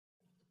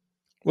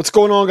What's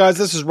going on, guys?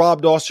 This is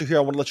Rob Doster here.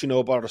 I want to let you know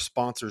about our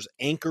sponsors,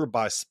 Anchor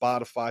by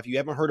Spotify. If you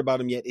haven't heard about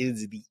them yet, it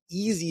is the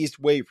easiest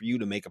way for you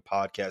to make a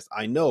podcast.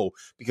 I know,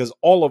 because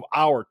all of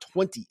our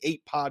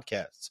 28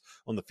 podcasts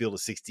on the Field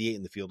of 68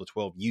 and the Field of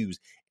 12 use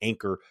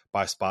Anchor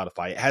by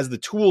Spotify. It has the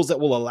tools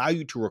that will allow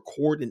you to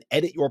record and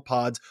edit your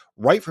pods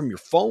right from your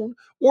phone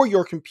or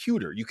your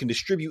computer. You can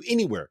distribute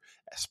anywhere.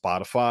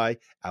 Spotify,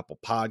 Apple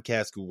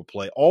Podcasts, Google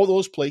Play, all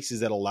those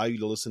places that allow you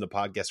to listen to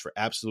podcasts for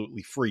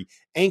absolutely free.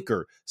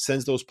 Anchor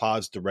sends those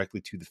pods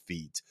directly to the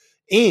feeds.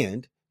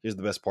 And here's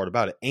the best part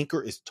about it.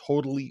 Anchor is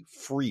totally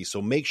free.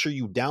 So make sure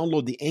you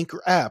download the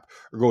Anchor app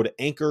or go to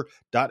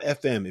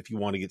anchor.fm if you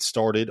want to get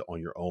started on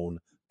your own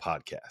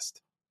podcast.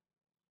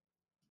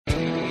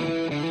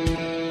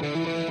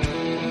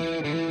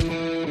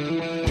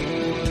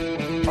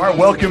 All right,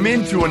 welcome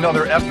into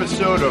another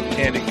episode of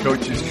Candid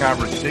Coaches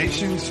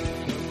Conversations.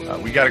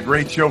 We got a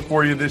great show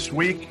for you this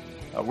week.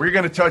 We're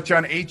going to touch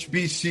on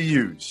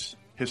HBCUs,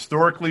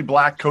 historically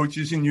black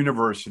coaches in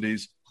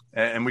universities.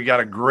 And we got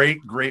a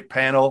great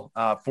panel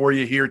for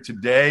you here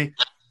today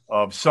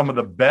of some of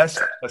the best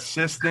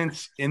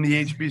assistants in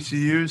the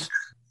HBCUs.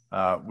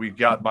 We've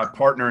got my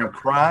partner in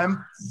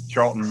crime,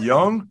 Charlton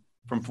Young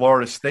from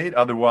Florida State,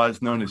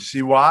 otherwise known as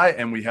CY.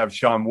 And we have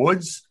Sean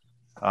Woods,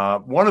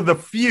 one of the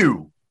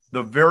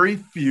very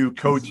few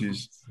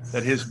coaches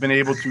that has been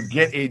able to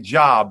get a head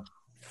job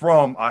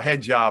from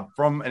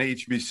an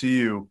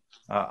HBCU,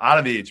 out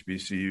of the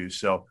HBCU.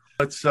 So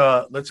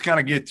let's kind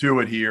of get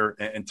to it here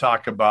and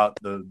talk about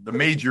the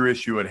major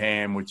issue at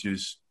hand, which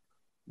is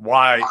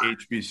why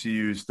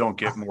HBCUs don't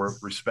get more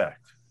respect.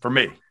 For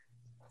me,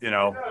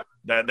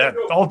 that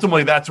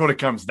ultimately that's what it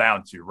comes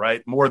down to,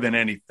 right? More than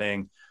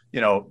anything,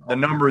 the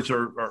numbers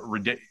are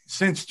ridiculous.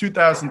 Since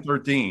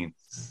 2013,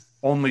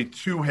 only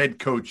 2 head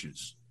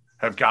coaches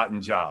have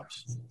gotten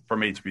jobs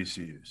from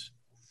HBCUs.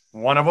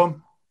 One of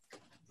them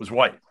was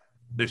white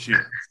this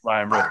year,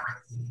 Ryan Ritter.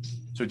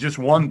 So just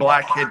one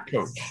black head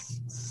coach,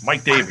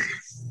 Mike Davis,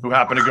 who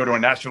happened to go to a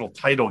national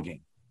title game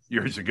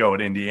years ago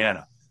at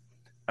Indiana.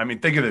 I mean,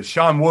 think of this.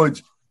 Sean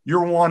Woods,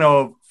 you're one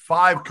of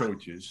 5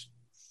 coaches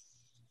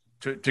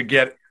to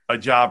get a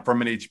job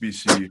from an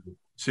HBCU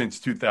since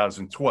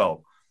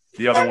 2012.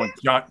 The other one,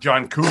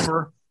 John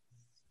Cooper,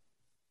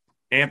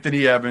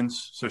 Anthony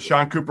Evans. So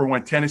Sean Cooper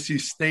went Tennessee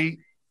State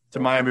to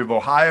Miami of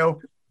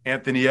Ohio.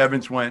 Anthony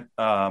Evans went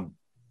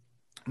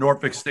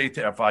Norfolk State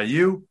to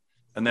FIU.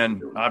 And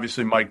then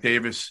obviously Mike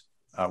Davis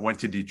went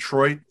to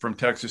Detroit from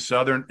Texas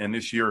Southern. And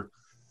this year,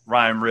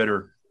 Ryan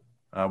Ritter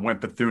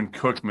went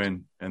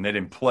Bethune-Cookman, and they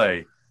didn't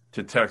play,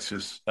 to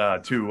Texas,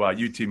 to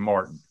UT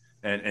Martin.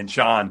 And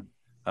Sean,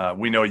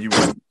 we know you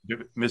went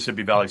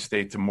Mississippi Valley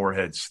State to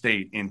Morehead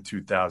State in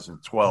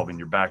 2012, and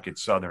you're back at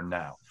Southern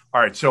now.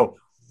 All right, so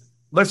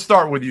let's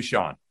start with you,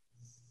 Sean.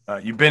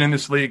 You've been in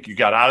this league. You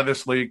got out of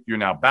this league. You're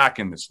now back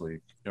in this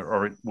league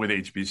or with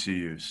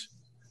HBCUs.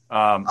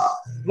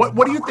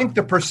 What do you think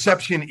the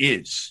perception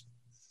is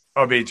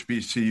of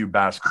HBCU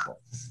basketball?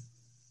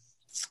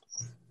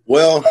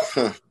 Well,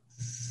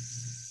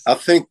 I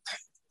think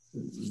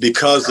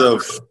because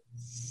of,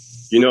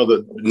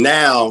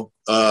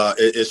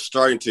 it's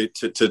starting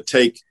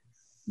to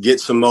get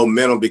some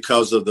momentum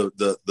because of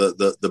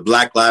the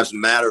Black Lives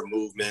Matter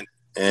movement,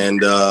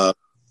 and a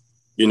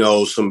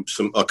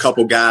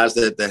couple guys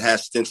that had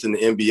stints in the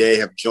NBA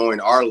have joined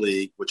our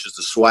league, which is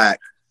the SWAC.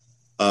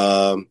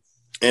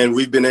 And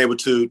we've been able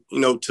to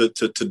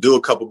do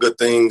a couple good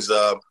things,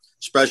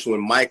 especially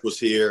when Mike was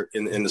here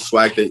in the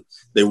SWAC.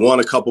 They won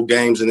a couple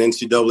games in the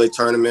NCAA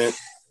tournament.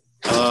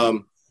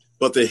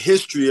 But the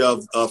history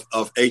of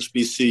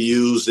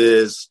HBCUs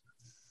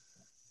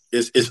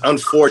is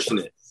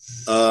unfortunate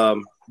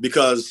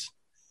because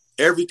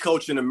every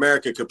coach in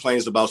America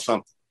complains about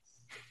something.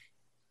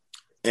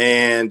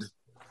 And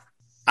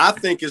I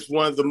think it's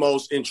one of the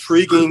most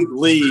intriguing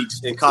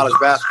leagues in college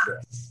basketball.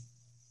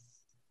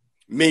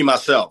 Me,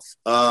 myself,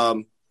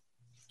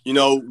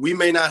 we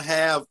may not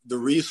have the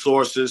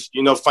resources,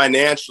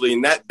 financially,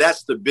 and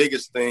that's the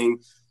biggest thing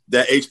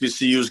that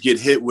HBCUs get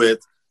hit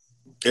with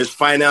is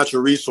financial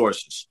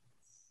resources.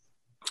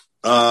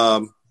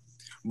 But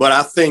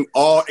I think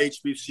all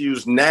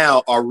HBCUs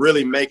now are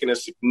really making a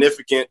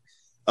significant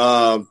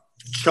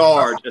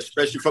charge,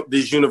 especially from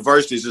these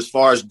universities, as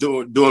far as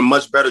doing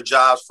much better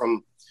jobs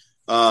from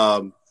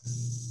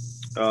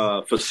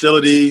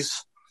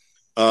facilities.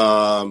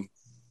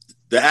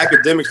 The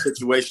academic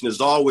situation has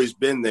always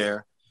been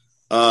there.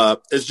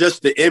 It's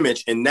just the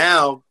image. And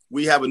now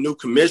we have a new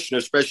commissioner,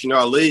 especially in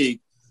our league,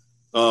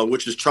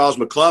 which is Charles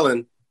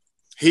McClellan.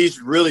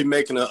 He's really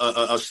making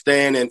a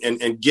stand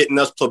and getting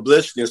us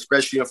publicity,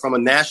 especially from a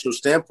national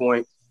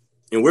standpoint.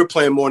 And we're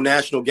playing more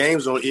national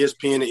games on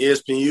ESPN and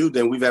ESPNU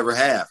than we've ever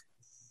had.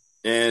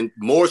 And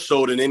more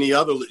so than any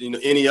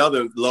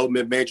other low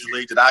mid-major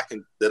league that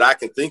I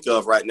can think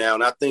of right now.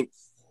 And I think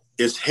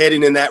it's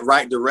heading in that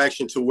right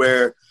direction to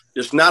where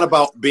it's not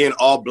about being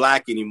all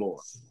black anymore,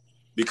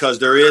 because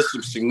there is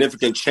some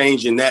significant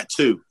change in that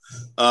too.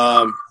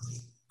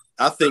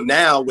 I think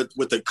now with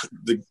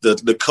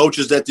the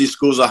coaches that these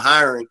schools are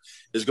hiring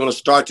is going to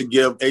start to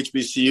give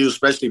HBCU,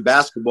 especially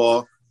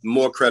basketball,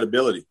 more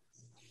credibility.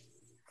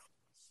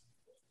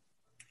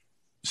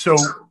 So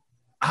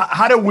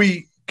how do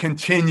we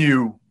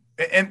continue?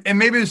 And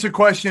maybe it's a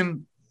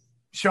question,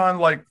 Sean,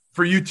 like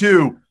for you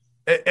too,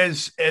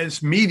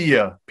 as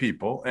media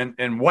people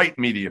and white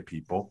media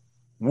people,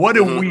 what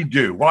do we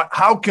do?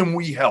 How can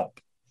we help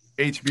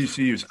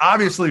HBCUs?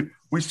 Obviously,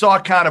 we saw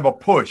kind of a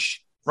push,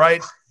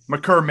 right?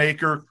 Makur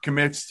Maker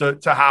commits to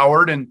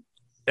Howard, and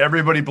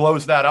everybody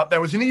blows that up.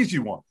 That was an easy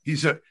one.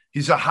 He's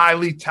a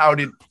highly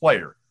touted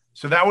player.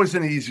 So that was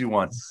an easy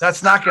one.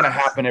 That's not going to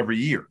happen every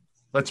year.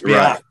 Let's be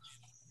honest.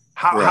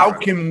 How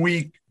can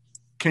we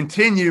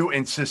continue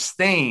and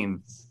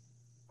sustain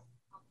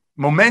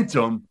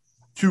momentum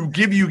to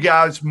give you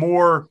guys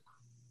more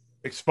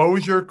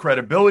exposure,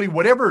 credibility,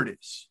 whatever it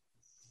is?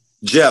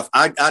 Jeff,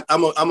 I'm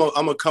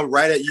gonna come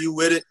right at you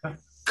with it.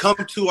 Come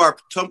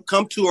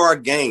to our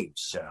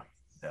games.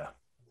 Yeah.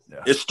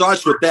 It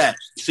starts with that.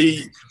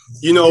 See,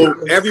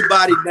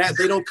 everybody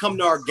they don't come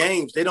to our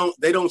games. They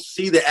don't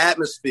see the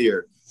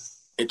atmosphere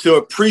and to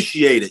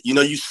appreciate it.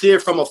 You see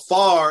it from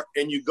afar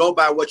and you go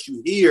by what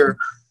you hear.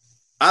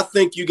 I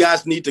think you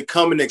guys need to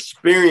come and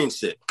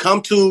experience it.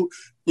 Come to,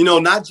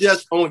 not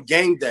just on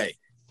game day.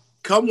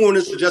 Come when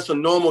it's just a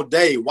normal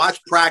day.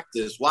 Watch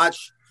practice.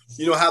 Watch,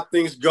 how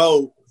things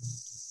go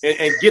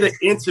and get an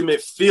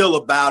intimate feel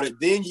about it.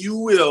 Then you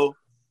will,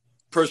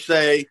 per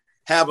se,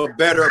 have a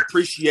better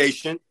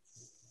appreciation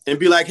and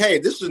be like, hey,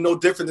 this is no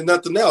different than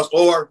nothing else.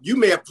 Or you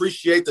may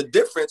appreciate the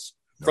difference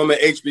from an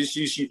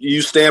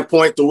HBCU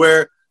standpoint to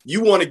where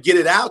you want to get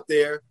it out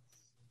there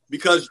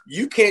because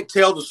you can't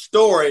tell the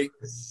story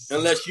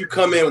unless you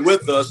come in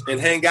with us and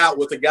hang out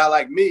with a guy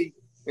like me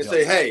and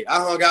say, hey,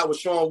 I hung out with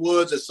Sean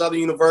Woods at Southern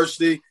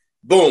University.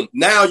 Boom.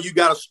 Now you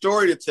got a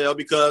story to tell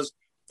because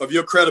of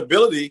your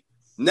credibility.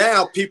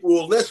 Now people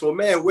will listen.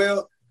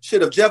 Well,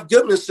 if Jeff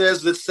Goodman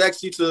says it's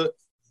sexy to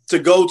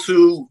go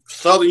to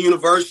Southern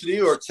University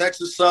or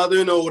Texas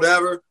Southern or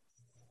whatever,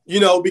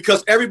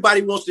 because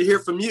everybody wants to hear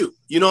from you.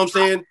 You know what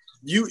I'm saying?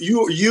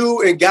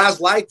 You and guys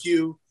like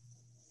you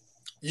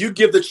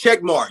give the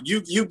check mark.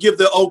 You give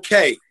the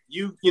okay.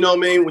 You know what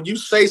I mean? When you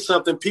say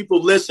something,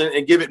 people listen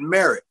and give it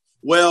merit.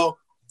 Well,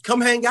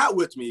 come hang out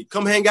with me.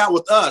 Come hang out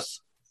with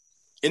us.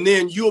 And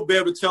then you'll be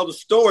able to tell the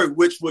story,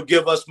 which will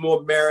give us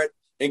more merit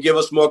and give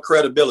us more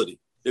credibility,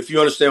 if you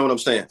understand what I'm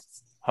saying.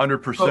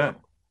 100%.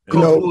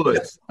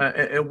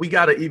 And we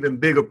got an even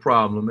bigger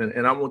problem,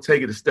 and I'm going to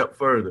take it a step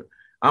further.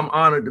 I'm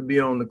honored to be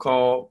on the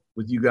call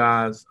with you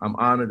guys. I'm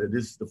honored that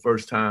this is the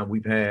first time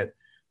we've had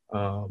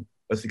a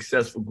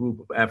successful group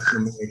of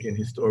African-American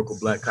historical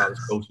Black college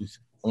coaches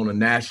on a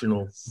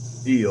national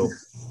deal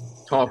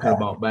talking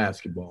about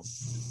basketball.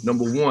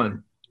 Number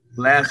one,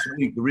 last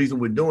week, the reason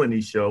we're doing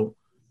this show,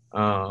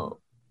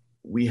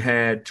 we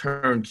had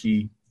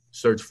Turnkey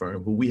Search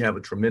Firm, who we have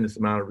a tremendous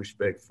amount of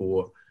respect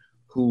for,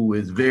 who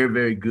is very,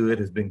 very good,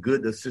 has been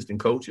good to assistant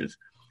coaches,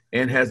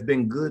 and has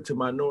been good to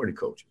minority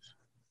coaches.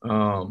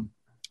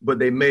 But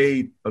they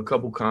made a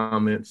couple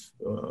comments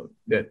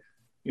that,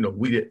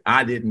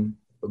 I didn't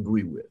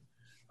agree with,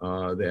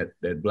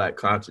 that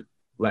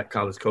Black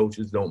college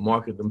coaches don't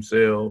market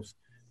themselves,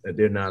 that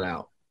they're not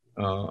out.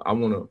 I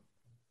want to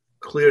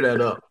clear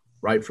that up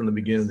right from the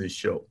beginning of this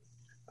show.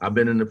 I've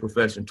been in the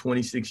profession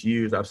 26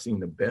 years. I've seen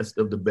the best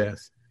of the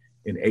best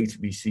in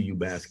HBCU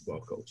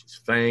basketball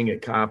coaches. Fang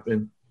at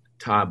Coppin,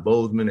 Ty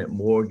Bozeman at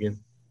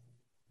Morgan,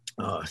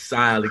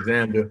 Cy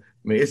Alexander.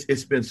 I mean,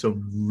 it's been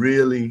some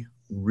really,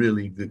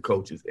 really good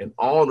coaches. And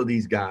all of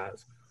these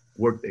guys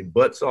work their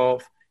butts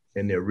off,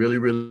 and they're really,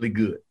 really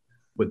good.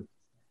 But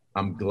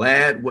I'm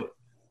glad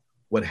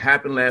what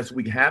happened last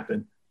week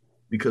happened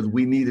because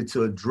we needed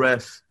to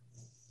address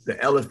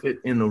the elephant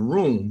in the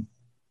room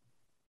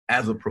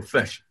as a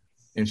profession.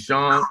 And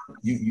Sean,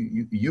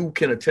 you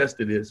can attest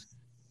to this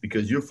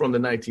because you're from the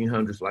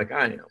 1900s like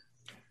I am.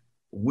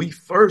 We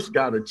first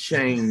got to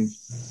change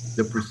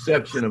the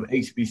perception of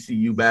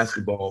HBCU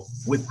basketball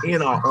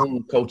within our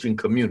own coaching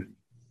community.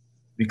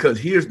 Because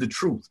here's the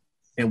truth,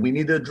 and we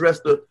need to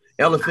address the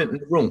elephant in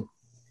the room.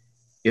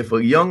 If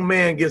a young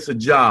man gets a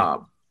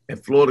job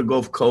at Florida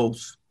Gulf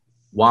Coast,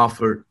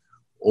 Wofford,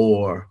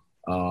 or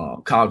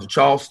College of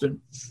Charleston,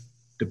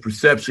 the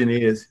perception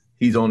is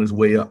he's on his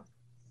way up.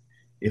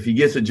 If he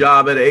gets a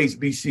job at a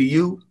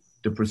HBCU,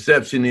 the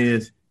perception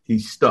is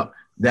he's stuck.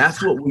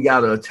 That's what we got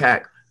to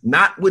attack,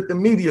 not with the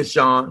media,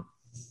 Sean,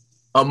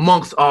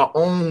 amongst our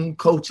own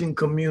coaching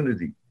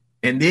community.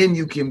 And then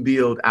you can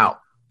build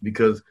out,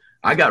 because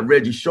I got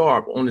Reggie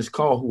Sharp on this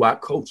call, who I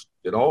coached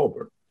at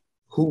Auburn,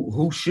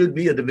 who should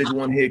be a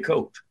Division I head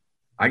coach.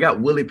 I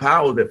got Willie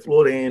Powers at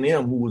Florida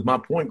A&M, who was my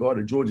point guard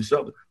at Georgia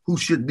Southern, who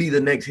should be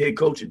the next head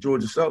coach at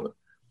Georgia Southern.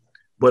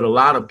 But a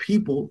lot of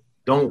people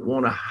don't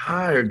want to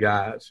hire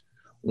guys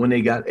when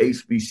they got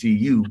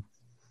HBCU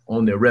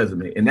on their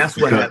resume. And that's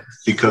what has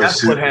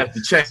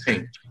to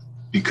change.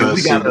 Because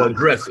we got to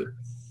address it.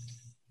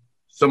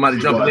 Somebody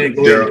jumping in.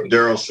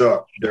 Daryl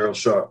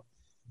Sharp.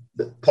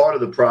 Part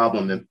of the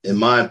problem, in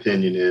my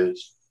opinion,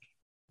 is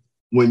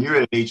when you're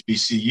at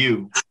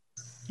HBCU,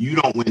 you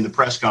don't win the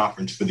press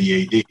conference for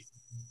the AD.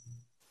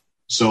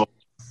 So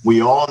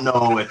we all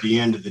know at the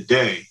end of the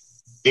day,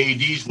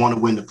 ADs want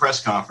to win the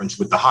press conference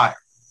with the hire.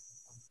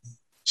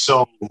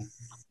 So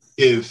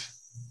if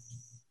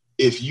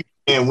you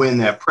can't win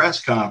that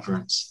press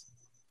conference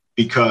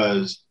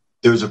because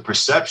there's a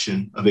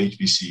perception of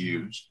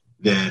HBCUs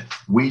that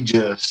we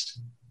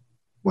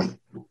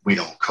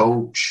don't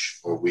coach,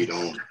 or we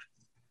don't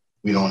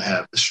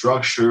have the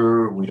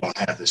structure, we don't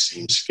have the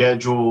same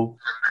schedule.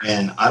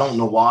 And I don't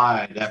know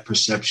why that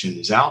perception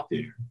is out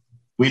there.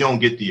 We don't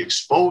get the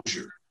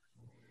exposure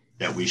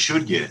that we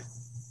should get.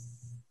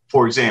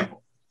 For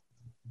example,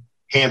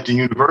 Hampton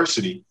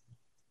University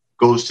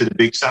goes to the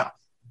Big South.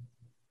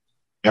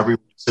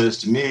 Everyone says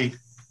to me,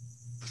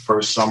 the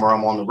first summer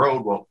I'm on the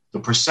road, well, the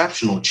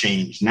perception will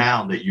change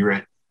now that you're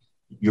at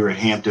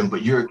Hampton,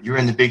 but you're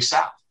in the Big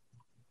South.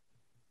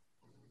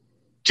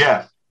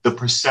 Jeff, the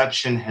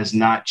perception has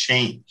not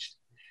changed.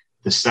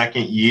 The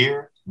second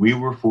year, we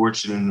were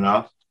fortunate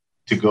enough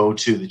to go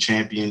to the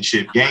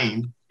championship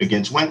game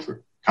against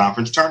Winthrop,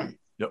 conference tournament.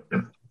 Yep.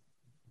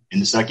 In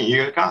the second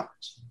year of the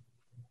conference.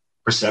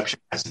 Perception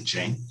hasn't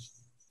changed.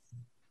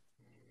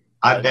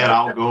 I bet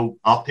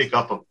I'll pick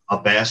up a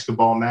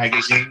basketball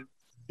magazine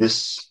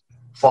this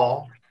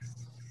fall,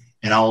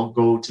 and I'll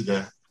go to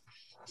the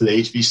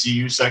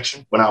HBCU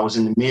section when I was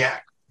in the MEAC,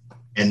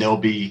 and there'll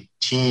be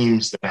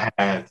teams that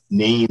have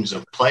names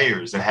of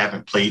players that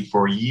haven't played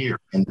for a year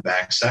in the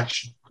back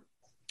section.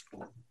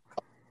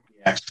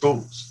 MEAC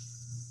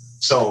schools.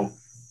 So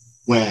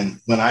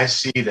when I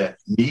see that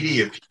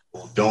media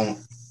people don't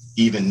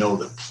even know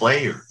the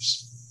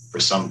players for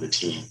some of the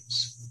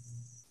teams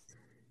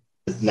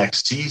the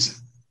next season,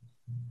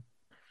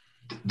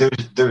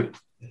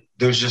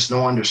 there's just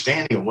no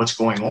understanding of what's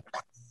going on.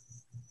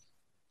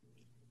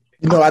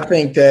 I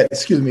think that,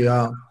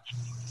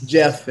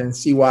 Jeff and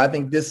CY, I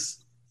think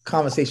this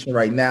conversation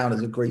right now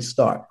is a great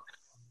start.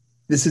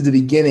 This is the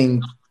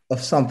beginning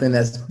of something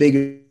that's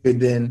bigger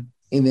than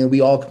anything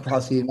we all could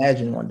possibly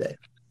imagine one day.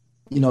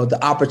 The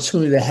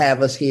opportunity to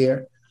have us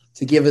here,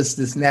 to give us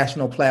this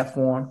national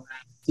platform,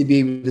 to be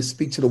able to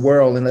speak to the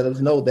world and let us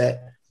know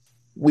that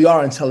we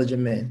are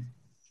intelligent men.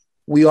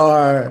 We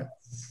are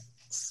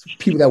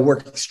people that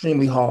work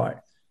extremely hard.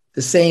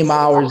 The same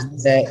hours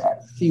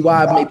that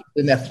CY may put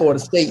in at Florida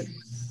State,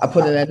 I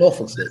put in at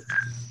Norfolk State.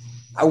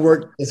 I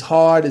work as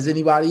hard as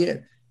anybody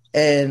in.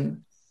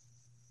 And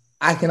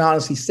I can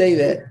honestly say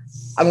that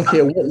I don't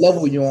care what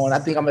level you're on. I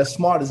think I'm as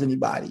smart as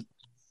anybody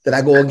that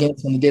I go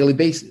against on a daily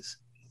basis.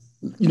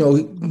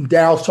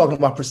 Daryl's talking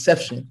about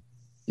perception.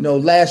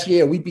 Last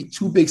year we beat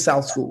 2 Big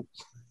South schools.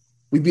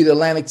 We beat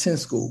Atlantic 10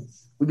 school.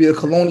 We beat a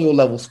colonial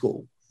level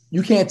school.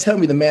 You can't tell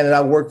me the man that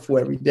I work for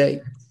every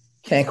day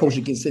can't coach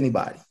against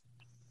anybody.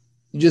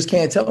 You just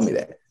can't tell me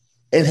that.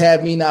 And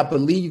have me not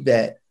believe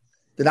that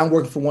I'm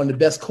working for one of the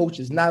best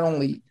coaches, not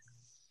only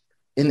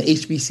in the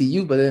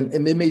HBCU, but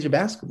in mid-major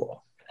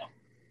basketball.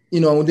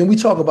 Then we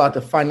talk about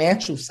the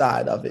financial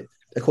side of it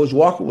that Coach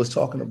Walker was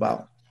talking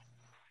about.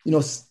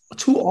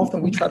 Too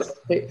often we try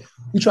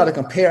to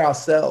compare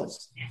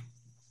ourselves,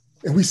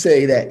 and we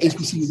say that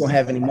HBCUs don't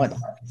have any money.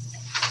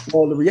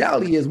 Well, the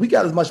reality is we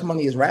got as much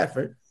money as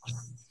Radford.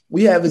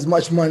 We have as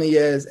much money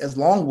as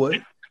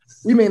Longwood.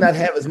 We may not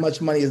have as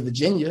much money as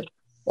Virginia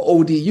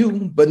or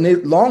ODU, but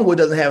Longwood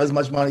doesn't have as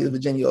much money as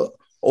Virginia or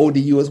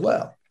ODU as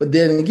well. But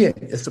then again,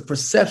 it's the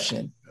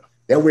perception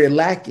that we're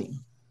lacking.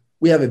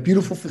 We have a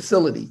beautiful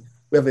facility.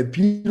 We have a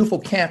beautiful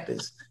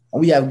campus.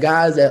 And we have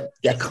guys that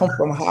come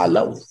from high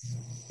levels.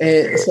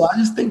 And so I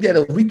just think that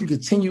if we can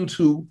continue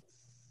to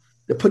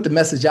put the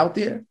message out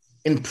there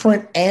in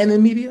print and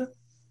in media,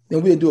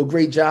 then we'll do a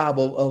great job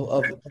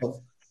of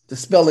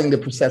dispelling the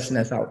perception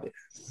that's out there.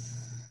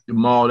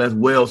 Jamal, that's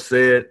well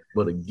said.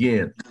 But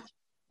again,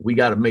 we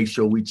got to make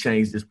sure we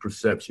change this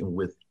perception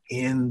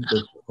within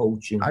the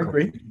coaching. I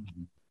agree.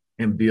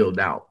 And build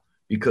out,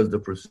 because the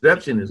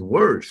perception is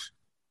worse.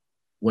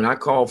 When I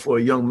call for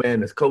a young man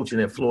that's coaching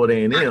at Florida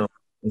A&M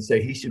and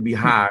say he should be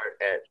hired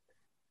at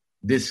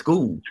this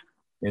school,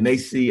 and they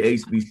see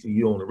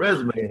HBCU on the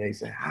resume and they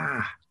say,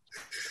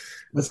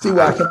 Let's see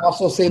why I can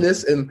also say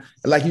this. And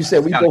like you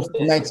said, we go from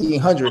the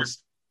 1900s.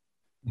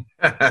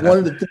 One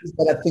of the things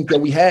that I think that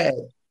we had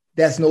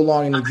that's no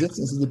longer in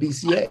existence is the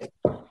BCA.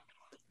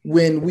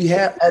 When we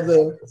had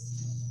other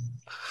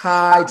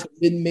high to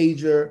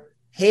mid-major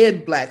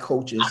head Black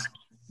coaches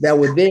that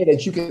were there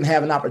that you can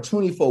have an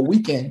opportunity for a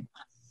weekend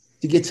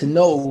to get to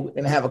know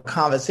and have a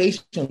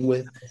conversation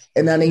with,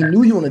 and then they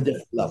knew you on a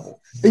different level.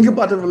 Think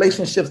about the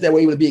relationships that were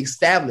able to be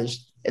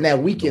established in that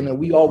weekend that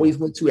we always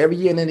went to every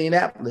year in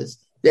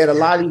Indianapolis, that a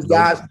lot of these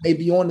guys may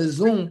be on the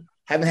Zoom,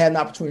 haven't had an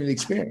opportunity to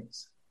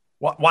experience.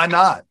 Why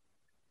not?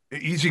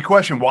 Easy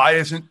question. Why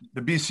isn't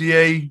the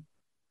BCA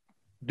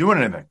doing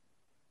anything?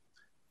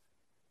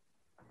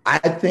 I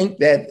think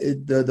that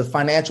the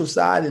financial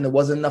side, and there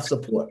wasn't enough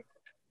support.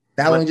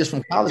 Not only just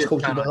from college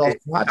coaches, but also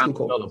from high school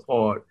coaches. Another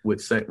part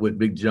with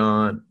Big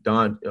John,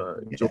 Don,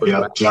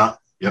 John.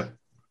 Yep.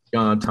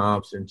 John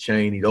Thompson,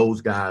 Chaney,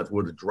 those guys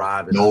were the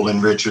driving.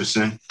 Nolan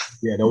Richardson.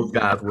 Yeah, those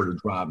guys were the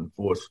driving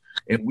force.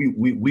 And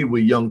we were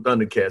young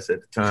Thundercats at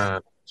the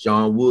time.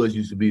 Sean Woods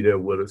used to be there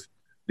with us.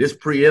 This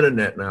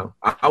pre-internet now.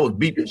 I was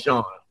beating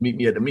Sean. Meet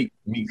me at the meet.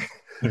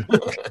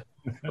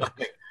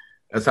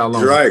 That's how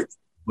long. You're right.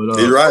 But,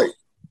 You're right.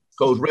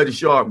 Coach Reggie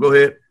Sharp, go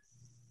ahead.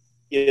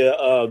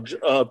 Yeah,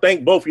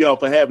 thank both of y'all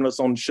for having us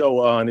on the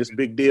show. And it's a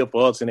big deal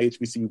for us in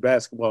HBCU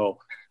basketball.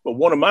 But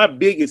one of my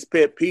biggest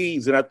pet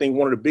peeves, and I think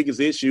one of the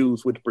biggest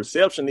issues with the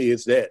perception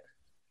is that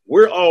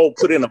we're all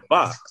put in a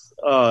box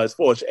as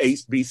far as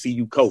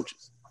HBCU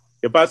coaches.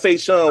 If I say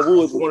Sean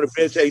Woods, one of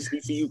the best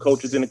HBCU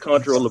coaches in the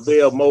country, or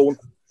LaVelle Moulton,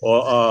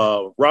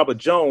 or Robert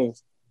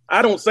Jones,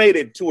 I don't say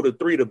that 2 of the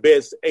 3 of the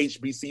best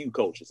HBCU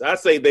coaches. I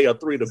say they are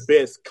 3 of the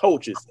best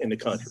coaches in the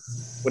country.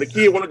 When a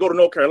kid want to go to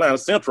North Carolina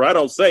Central, I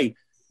don't say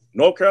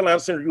North Carolina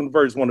Central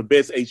University is one of the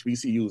best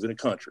HBCUs in the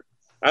country.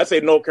 I say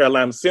North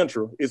Carolina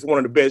Central is one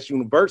of the best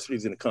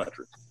universities in the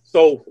country.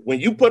 So when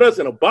you put us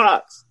in a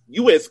box,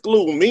 you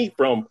exclude me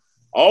from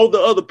all the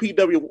other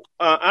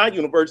PWI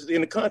universities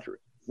in the country.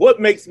 What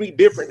makes me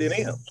different than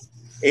them?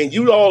 And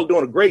you all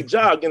doing a great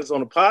job getting us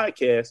on the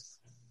podcast.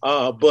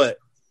 But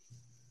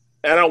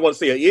I don't want to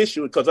say an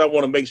issue because I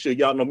want to make sure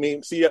y'all know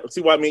me. See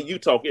why me and you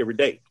talk every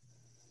day.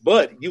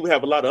 But you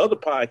have a lot of other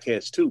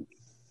podcasts too.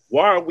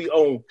 Why are we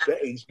on the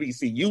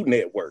HBCU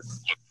network?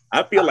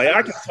 I feel like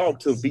I can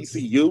talk to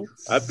VCU.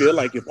 I feel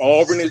like if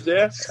Auburn is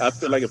there, I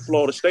feel like if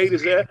Florida State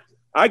is there,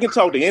 I can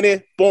talk to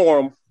any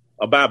forum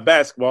about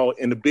basketball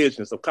and the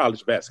business of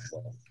college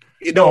basketball.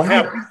 It don't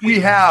have. We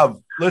have.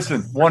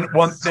 Listen, one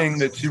thing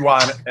that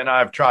Siwan and I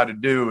have tried to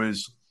do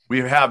is we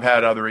have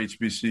had other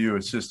HBCU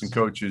assistant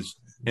coaches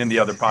in the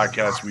other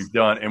podcasts we've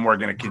done, and we're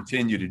going to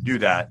continue to do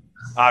that.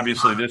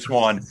 Obviously, this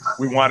one,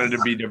 we wanted to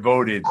be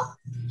devoted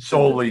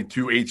solely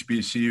to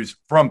HBCUs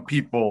from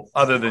people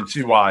other than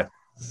CY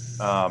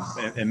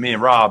and me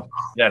and Rob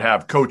that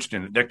have coached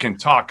in it, that can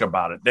talk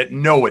about it, that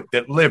know it,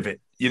 that live it.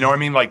 You know what I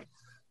mean? Like,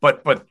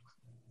 but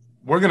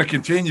we're going to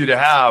continue to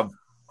have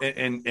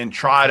and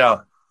try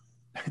to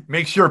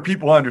make sure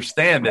people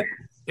understand that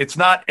it's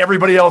not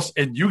everybody else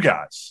and you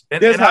guys.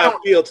 That's how I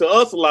feel to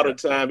us a lot of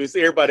the time. It's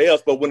everybody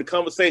else. But when the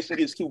conversation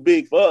gets too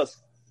big for us,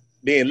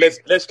 then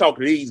let's talk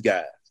to these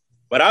guys.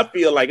 But I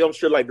feel like I'm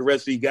sure like the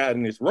rest of these guys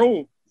in this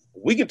room,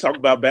 we can talk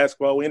about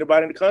basketball with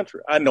anybody in the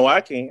country. I know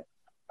I can.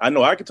 I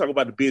know I can talk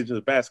about the business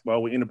of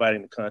basketball with anybody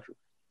in the country.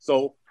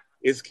 So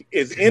it's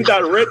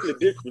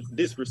indirectly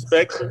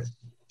disrespectful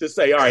to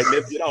say, all right,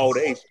 let's get all the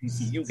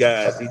HBCU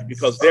guys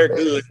because they're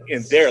good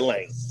in their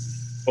lane.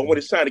 But when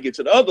it's time to get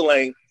to the other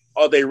lane,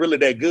 are they really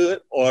that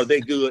good or are they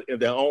good in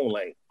their own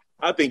lane?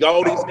 I think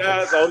all these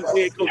guys, all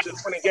these head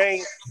coaches running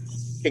games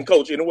can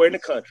coach anywhere in the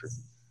country.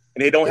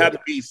 And they don't have to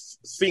be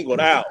singled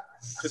out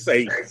to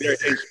say they're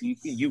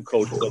HBCU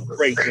coaches are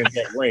great in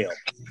that realm.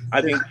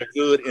 I think they're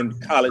good in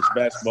college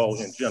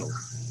basketball in general.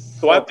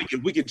 So I think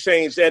if we can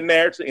change that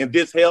narrative, and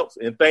this helps,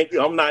 and thank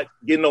you, I'm not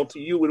getting on to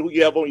you with who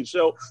you have on your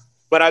show,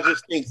 but I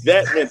just think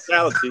that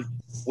mentality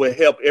will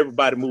help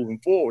everybody moving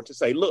forward to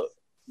say, look,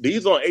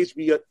 these are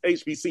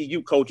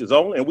HBCU coaches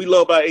only, and we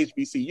love our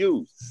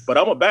HBCUs, but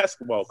I'm a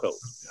basketball coach.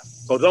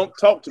 So don't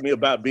talk to me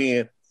about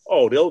being,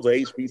 oh, those are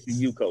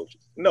HBCU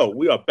coaches. No,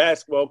 we are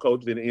basketball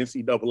coaches in the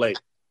NCAA,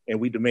 and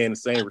we demand the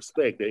same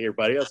respect that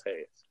everybody else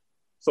has.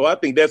 So I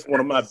think that's one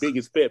of my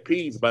biggest pet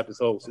peeves about this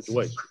whole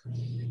situation.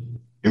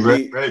 And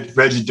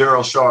Reggie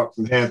Darrell Sharp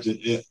from Hampton.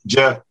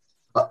 Jeff,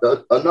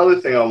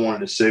 another thing I wanted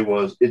to say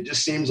was it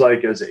just seems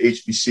like as an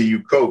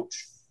HBCU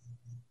coach,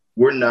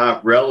 we're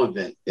not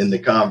relevant in the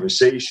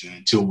conversation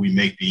until we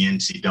make the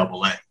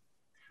NCAA.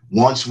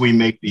 Once we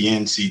make the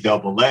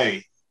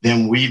NCAA,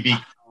 then we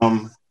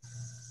become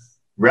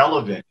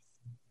relevant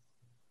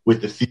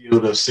with the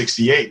field of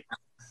 68.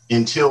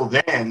 Until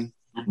then,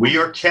 we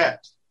are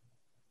kept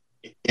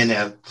in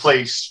a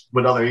place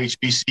with other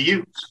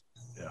HBCUs.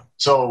 Yeah.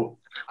 So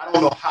I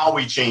don't know how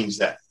we change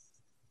that.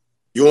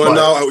 You want to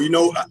know? You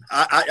know,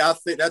 I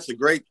think that's a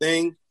great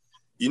thing.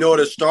 You know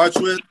what it starts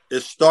with?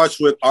 It starts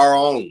with our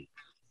own.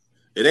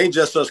 It ain't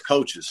just us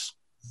coaches.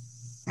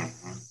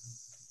 Mm-hmm.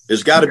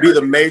 It's got to be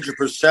the major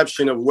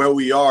perception of where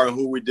we are and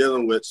who we're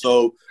dealing with.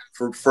 So,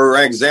 for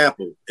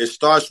example, it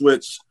starts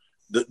with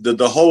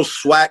the whole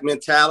SWAC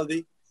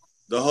mentality,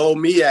 the whole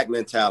MEAC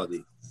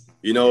mentality.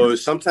 You know,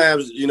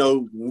 sometimes, you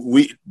know,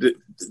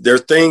 there are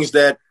things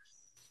that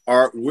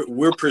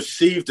we're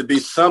perceived to be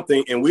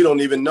something, and we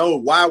don't even know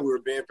why we're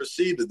being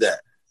perceived as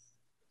that.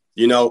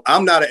 You know,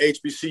 I'm not an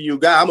HBCU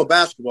guy. I'm a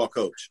basketball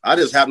coach. I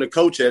just happen to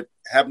coach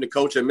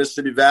at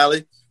Mississippi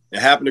Valley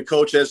and happen to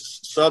coach at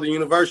Southern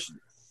University.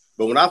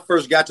 But when I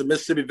first got to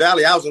Mississippi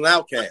Valley, I was an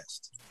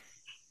outcast.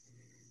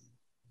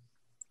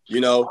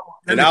 You know,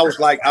 and I was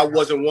like, I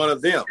wasn't one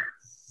of them.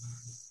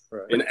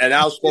 Right. And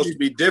I was supposed to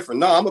be different.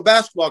 No, I'm a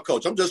basketball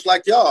coach. I'm just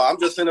like y'all. I'm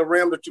just in the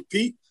realm to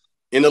compete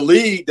in a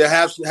league that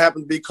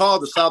happens to be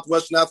called the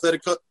Southwestern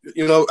Athletic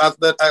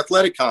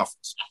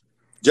Conference.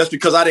 Just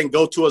because I didn't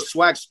go to a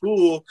SWAC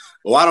school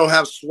or I don't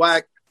have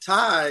SWAC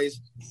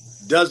ties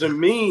doesn't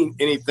mean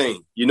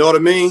anything. You know what I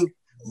mean?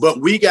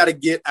 But we got to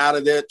get out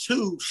of there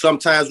too.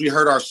 Sometimes we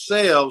hurt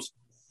ourselves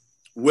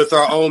with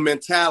our own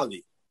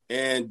mentality.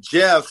 And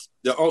Jeff,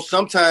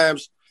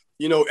 sometimes,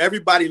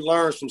 everybody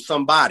learns from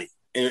somebody.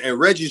 And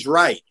Reggie's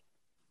right.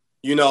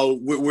 We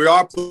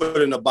are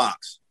put in a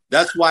box.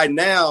 That's why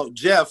now,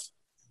 Jeff,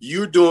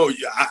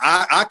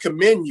 I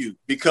commend you,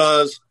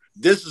 because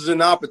this is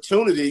an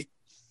opportunity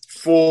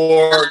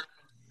for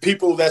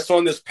people that's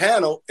on this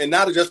panel, and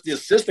not just the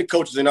assistant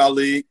coaches in our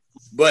league,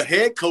 but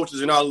head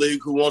coaches in our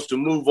league who wants to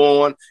move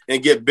on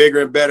and get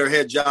bigger and better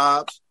head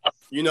jobs.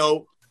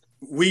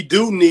 We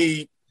do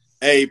need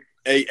a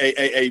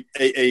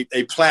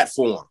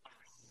platform.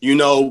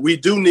 We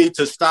do need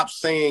to stop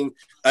saying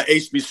a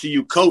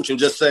HBCU coach and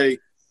just say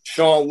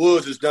Sean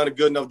Woods has done a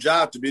good enough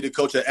job to be the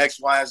coach of X,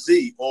 Y, and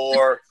Z,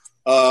 or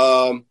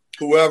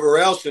whoever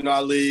else in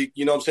our league.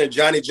 You know what I'm saying?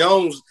 Johnny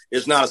Jones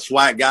is not a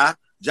SWAC guy.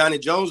 Johnny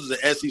Jones is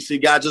an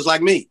SEC guy just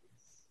like me.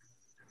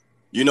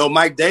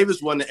 Mike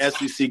Davis wasn't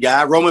the SEC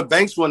guy. Roman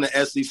Banks wasn't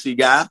the SEC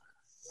guy.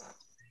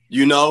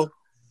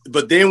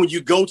 But then when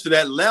you go to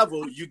that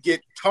level, you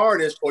get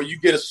tarnished, or you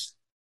get a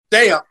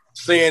stamp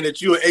saying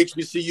that you're an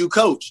HBCU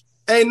coach.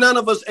 Ain't none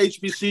of us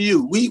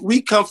HBCU.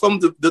 We come from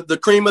the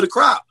cream of the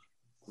crop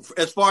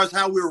as far as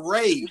how we're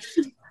raised.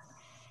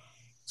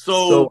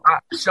 So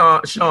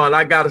Sean,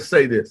 I got to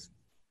say this.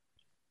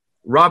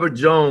 Robert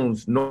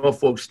Jones,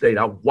 Norfolk State,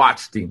 I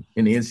watched him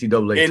in the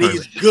NCAA and tournament.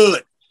 He's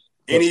good.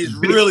 And he's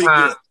really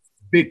good.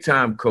 Big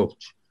time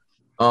coach.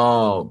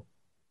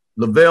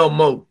 Lavelle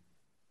Moat.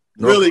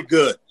 Really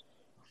good.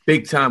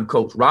 Big time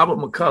coach. Robert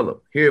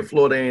McCullough here at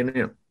Florida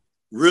A&M.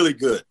 Really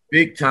good.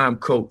 Big time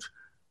coach.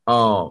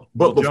 But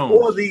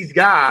before these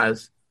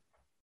guys,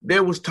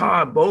 there was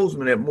Todd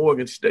Bozeman at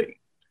Morgan State.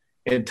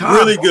 And Todd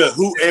really good.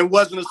 And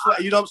wasn't a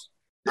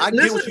I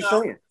get what you're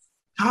saying.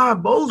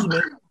 Todd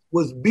Bozeman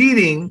was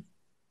beating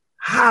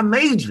high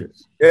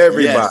majors.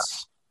 Everybody.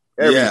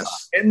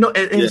 Yes. And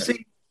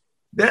see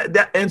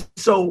that and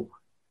so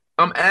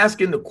I'm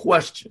asking the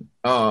question.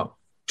 Two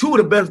of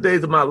the best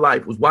days of my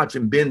life was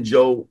watching Ben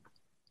Jobe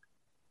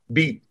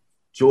beat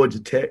Georgia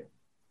Tech.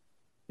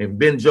 And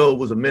Ben Jobe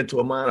was a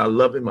mentor of mine. I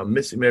love him. I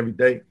miss him every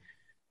day.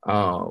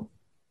 And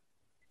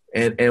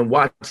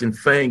watching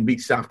Fang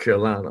beat South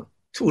Carolina.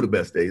 Two of the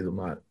best days of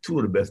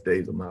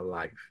my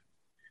life.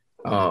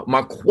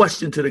 My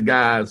question to the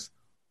guys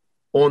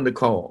on the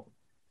call,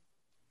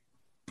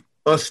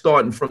 us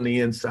starting from the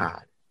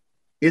inside,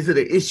 is it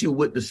an issue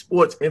with the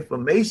sports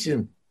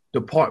information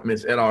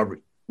departments at our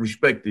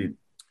respected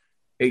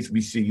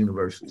HBC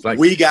universities?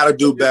 We got to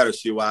do better,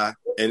 CY,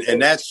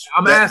 and that's.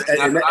 I'm asking.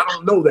 I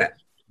don't know that.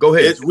 Go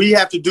ahead. We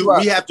have to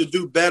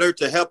do better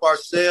to help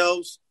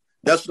ourselves.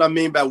 That's what I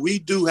mean by we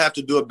do have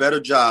to do a better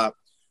job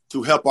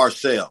to help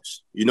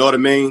ourselves. You know what I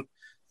mean?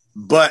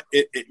 But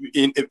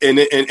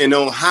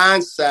on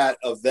hindsight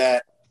of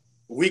that,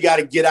 we got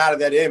to get out of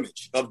that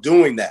image of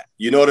doing that.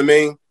 You know what I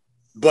mean?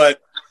 But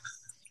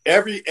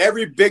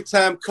every big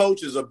time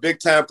coach is a big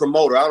time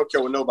promoter. I don't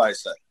care what nobody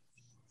says.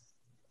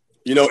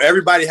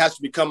 Everybody has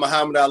to become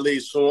Muhammad Ali,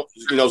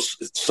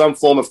 some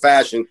form of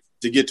fashion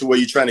to get to where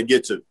you're trying to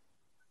get to.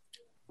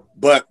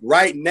 But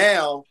right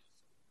now,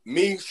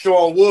 me,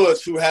 Sean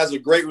Woods, who has a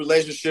great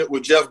relationship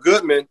with Jeff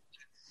Goodman,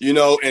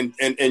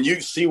 and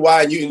you see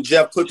why you and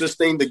Jeff put this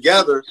thing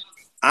together.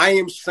 I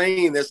am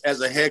saying this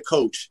as a head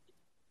coach.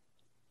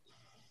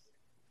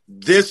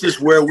 This is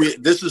where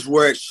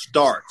it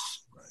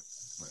starts.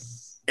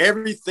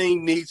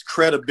 Everything needs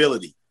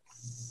credibility.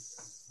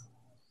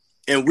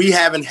 And we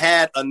haven't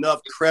had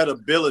enough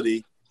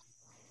credibility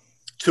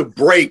to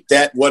break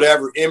that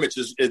whatever image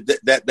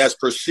that's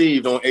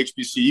perceived on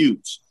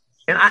HBCUs.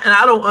 And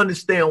I don't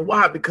understand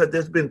why, because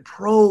there's been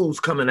pros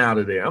coming out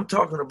of there. I'm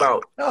talking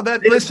about. No,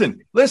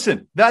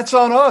 listen, that's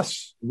on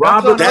us.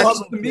 Robert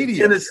that's the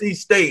media. Tennessee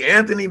State,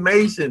 Anthony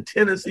Mason,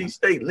 Tennessee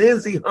State,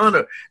 Lindsey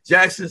Hunter,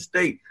 Jackson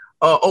State,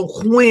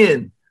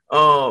 O'Quinn,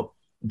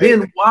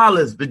 Ben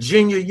Wallace,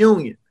 Virginia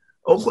Union.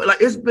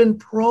 It's been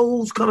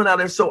pros coming out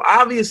there. So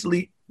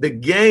obviously the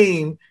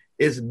game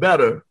is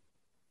better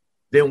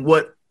than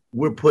what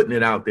we're putting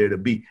it out there to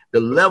be. The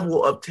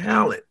level of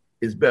talent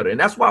is better. And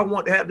that's why I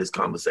want to have this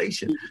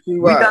conversation. We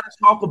got to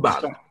talk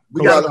about it.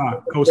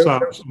 I'm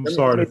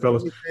sorry,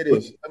 fellas.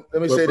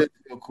 Let me say this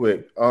real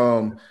quick.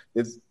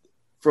 It's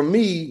for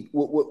me,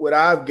 what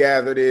I've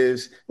gathered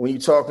is when you're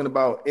talking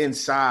about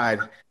inside,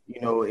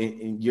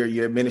 in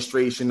your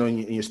administration or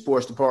in your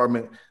sports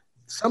department,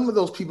 some of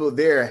those people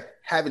there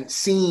haven't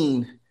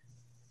seen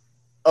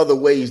other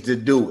ways to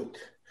do it.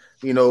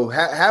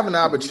 Have an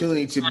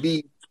opportunity to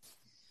be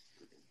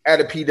at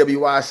a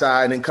PWI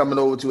side and then coming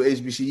over to an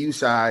HBCU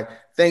side,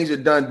 things are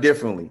done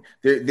differently.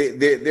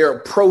 Their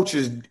approach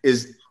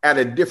is at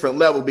a different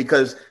level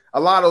because a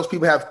lot of those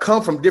people have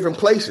come from different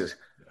places,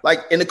 like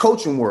in the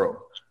coaching world,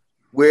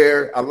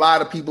 where a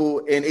lot of people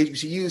in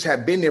HBCUs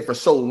have been there for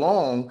so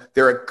long,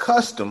 they're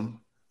accustomed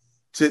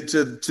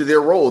to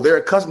their role. They're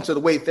accustomed to the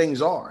way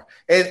things are.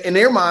 And in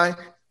their mind,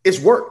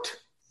 it's worked.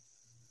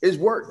 It's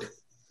worked.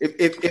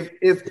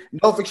 If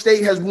Norfolk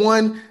State has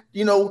won,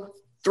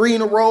 3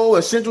 in a row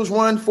and Central's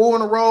won 4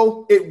 in a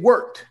row. It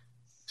worked.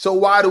 So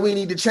why do we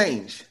need to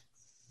change?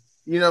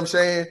 You know what I'm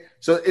saying?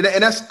 So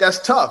and that's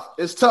tough.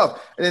 It's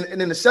tough. And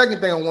then the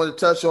second thing I wanted to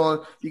touch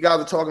on, you guys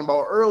were talking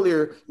about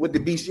earlier with the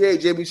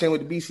BCA, JB saying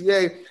with the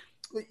BCA,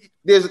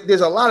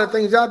 there's a lot of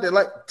things out there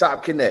like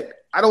Top Connect.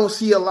 I don't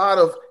see a lot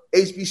of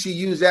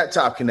HBCUs at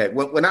Top Connect.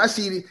 When I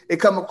see it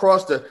come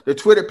across the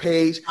Twitter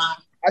page,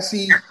 I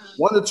see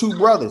 1 or 2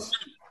 brothers,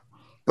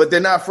 but they're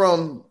not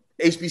from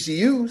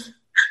HBCUs.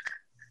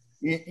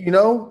 You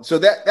know, so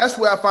that's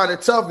where I find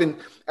it tough. And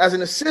as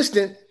an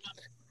assistant,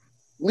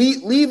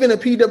 leaving a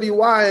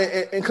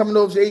PWI and coming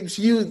over to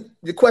HBCU,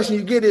 the question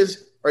you get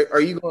is,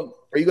 are you going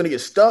to get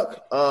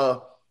stuck?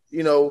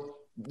 You know,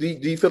 do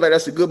you feel like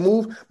that's a good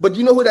move? But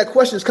you know who that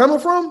question is coming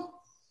from?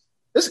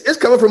 It's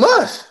coming from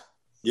us.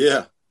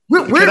 Yeah,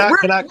 we're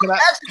asking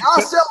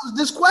ourselves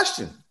this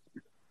question.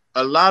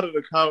 A lot of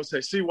the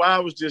conversation. CY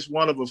was just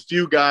one of a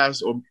few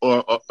guys or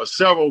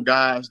several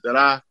guys that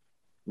I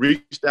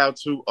reached out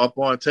to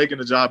upon taking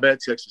the job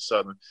at Texas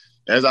Southern.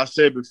 As I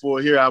said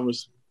before here, I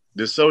was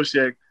the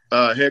associate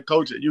head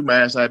coach at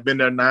UMass. I had been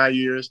there 9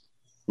 years.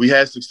 We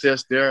had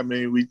success there. I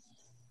mean,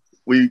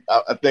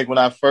 I think when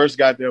I first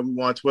got there, we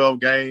won 12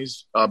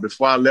 games.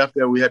 Before I left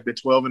there, we had been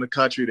 12 in the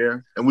country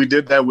there. And we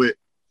did that with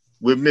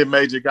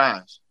mid-major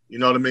guys. You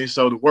know what I mean?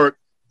 So the work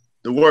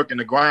and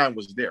the grind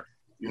was there.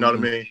 You know what I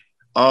mean?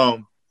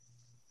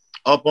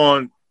 Up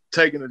on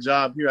taking the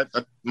job here,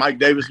 Mike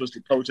Davis was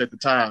the coach at the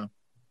time.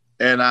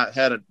 And I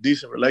had a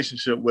decent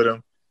relationship with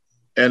him.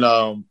 And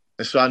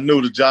so I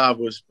knew the job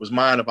was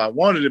mine if I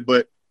wanted it,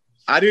 but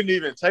I didn't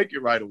even take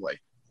it right away.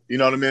 You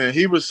know what I mean? And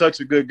he was such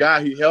a good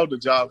guy. He held the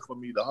job for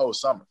me the whole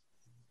summer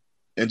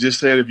and just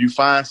said, if you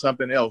find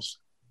something else,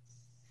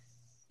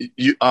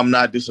 I'm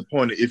not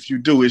disappointed. If you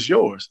do, it's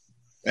yours.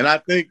 And I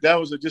think that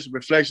was just a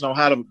reflection on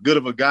how good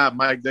of a guy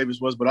Mike Davis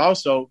was, but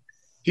also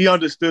he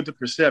understood the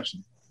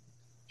perception.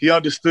 He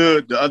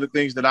understood the other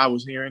things that I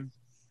was hearing.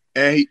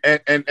 And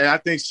I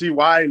think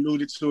CY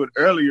alluded to it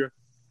earlier.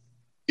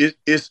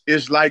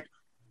 It's like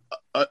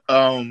a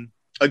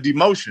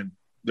demotion,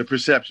 the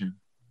perception,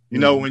 you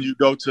know, when you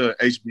go to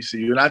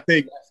HBCU. And I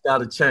think that's got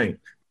to change.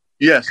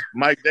 Yes,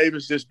 Mike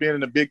Davis just being in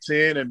the Big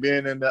Ten and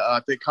being in the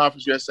I think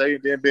Conference USA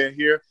and then being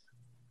here.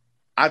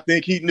 I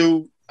think he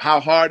knew how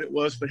hard it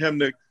was for him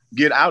to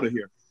get out of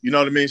here. You know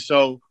what I mean?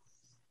 So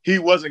he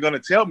wasn't going to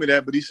tell me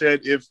that, but he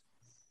said if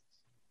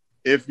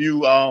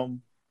you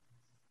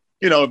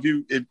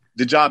if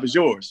the job is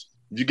yours.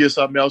 If you get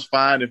something else,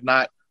 fine. If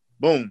not,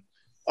 boom.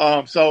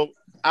 So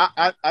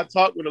I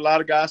talked with a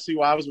lot of guys, see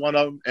why I was one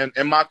of them.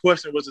 And my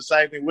question was the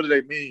same thing. What do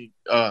they mean,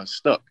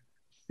 stuck?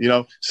 You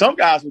know, some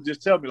guys would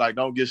just tell me, like,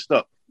 don't get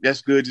stuck.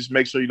 That's good. Just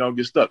make sure you don't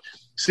get stuck.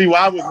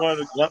 CY was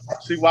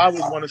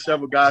one of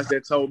several guys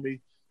that told me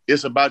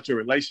it's about your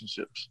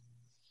relationships.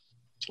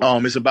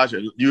 It's about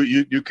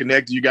you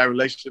connected, you got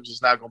relationships.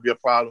 It's not going to be a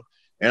problem.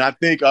 And I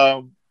think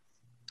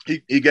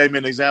he gave me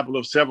an example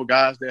of several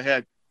guys that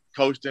had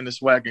coached in the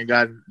SWAC and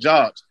gotten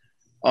jobs.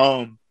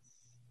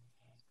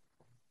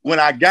 When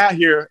I got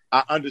here,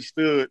 I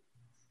understood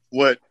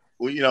what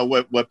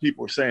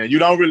people were saying. You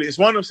don't really, it's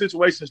one of those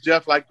situations,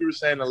 Jeff, like you were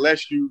saying,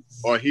 unless you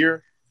are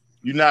here,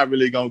 you're not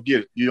really going to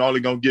get it. You're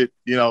only going to get,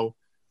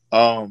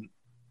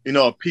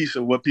 a piece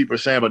of what people are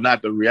saying, but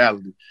not the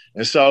reality.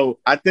 And so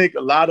I think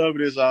a lot of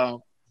it is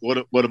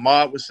what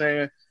Ahmad was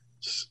saying.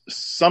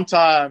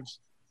 Sometimes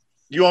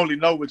you only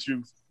know what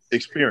you've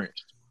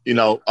experienced,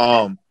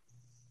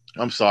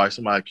 I'm sorry,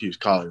 somebody keeps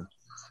calling.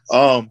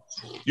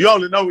 You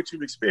only know what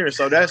you've experienced.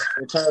 So that's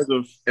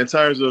in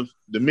terms of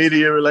the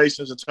media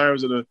relations, in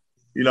terms of the,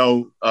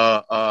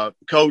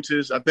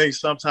 coaches. I think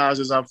sometimes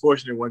it's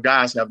unfortunate when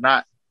guys have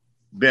not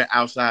been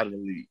outside of the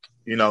league,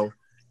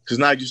 because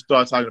now you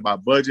start talking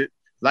about budget.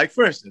 Like,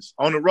 for instance,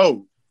 on the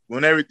road,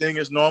 when everything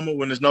is normal,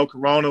 when there's no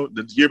corona,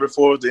 the year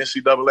before was the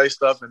NCAA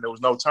stuff and there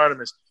was no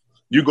tournaments,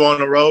 you go on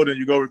the road and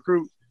you go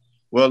recruit.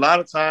 Well, a lot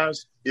of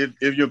times, if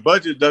your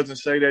budget doesn't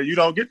say that, you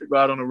don't get to go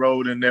out on the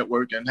road and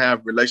network and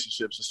have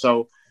relationships. And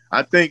so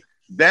I think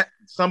that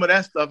some of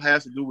that stuff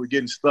has to do with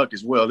getting stuck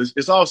as well.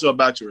 It's also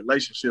about your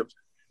relationships.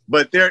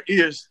 But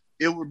it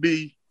would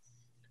be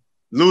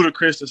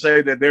ludicrous to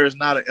say that there is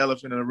not an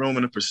elephant in the room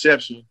in the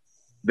perception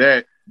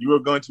that you are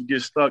going to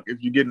get stuck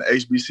if you get an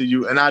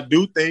HBCU. And I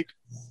do think,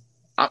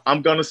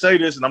 I'm going to say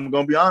this, and I'm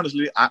going to be honest,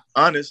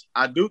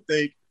 I do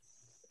think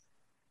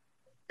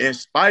in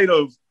spite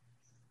of,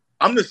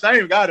 I'm the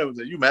same guy that was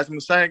at UMass. I'm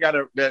the same guy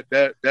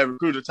that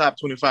recruited the top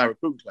 25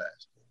 recruiting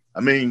class.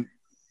 I mean,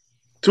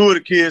 2 of the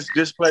kids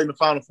just played in the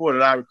Final Four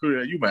that I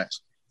recruited at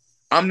UMass.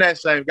 I'm that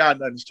same guy.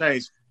 Nothing's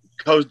changed.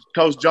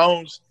 Coach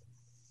Jones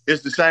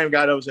is the same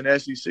guy that was in the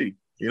SEC.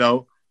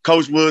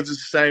 Coach Woods is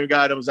the same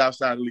guy that was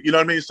outside the league. You know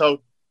what I mean?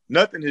 So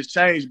nothing has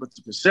changed, but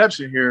the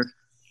perception here,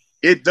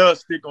 it does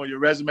stick on your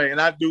resume. And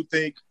I do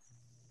think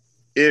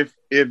if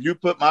you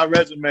put my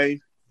resume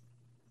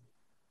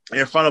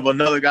in front of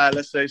another guy,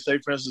 let's say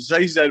for instance,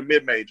 say he's at a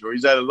mid-major or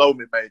he's at a low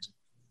mid-major,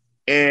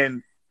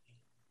 and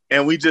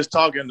we just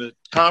talk in the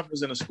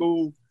conference in the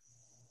school,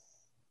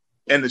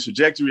 and the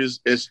trajectory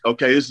is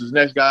okay, this is the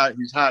next guy,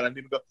 he's hot, I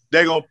need to go.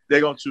 They're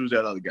gonna choose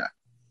that other guy.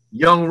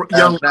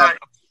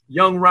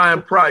 Young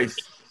Ryan Price.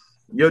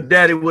 Your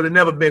daddy would have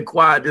never been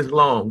quiet this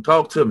long.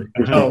 Talk to me.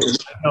 No.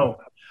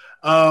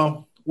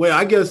 Well,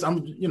 I guess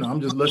I'm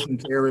just listening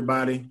to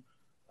everybody,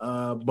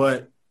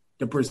 but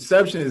the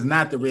perception is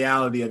not the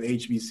reality of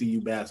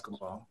HBCU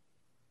basketball.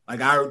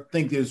 Like, I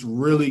think there's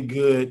really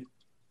good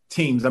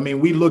teams. I mean,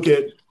 we look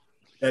at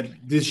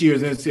this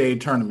year's NCAA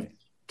tournament.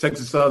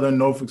 Texas Southern,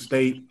 Norfolk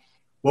State,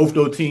 both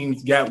those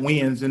teams got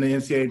wins in the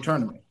NCAA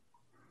tournament,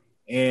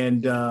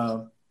 and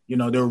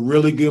they're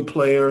really good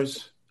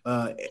players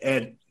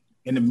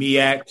in the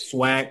MEAC,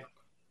 SWAC,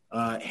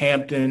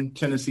 Hampton,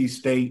 Tennessee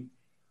State,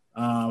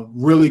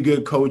 really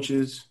good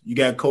coaches. You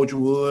got Coach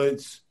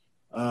Woods,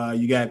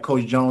 you got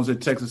Coach Jones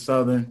at Texas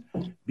Southern,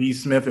 B.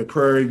 Smith at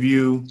Prairie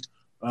View,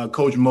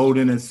 Coach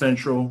Moden at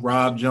Central,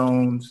 Rob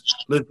Jones.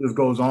 List just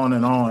goes on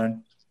and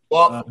on.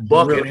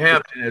 Buck at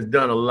Hampton has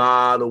done a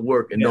lot of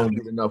work and don't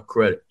get enough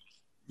credit.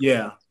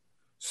 Yeah.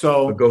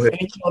 So go ahead.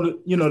 And,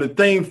 the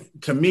thing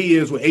to me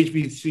is with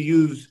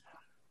HBCUs,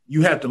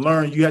 you have to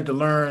learn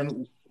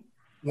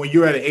when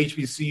you're at an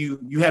HBCU,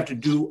 you have to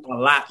do a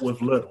lot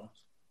with little.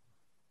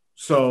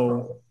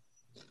 So,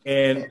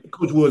 and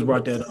Coach Woods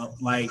brought that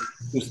up, like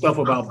the stuff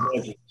about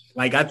budget.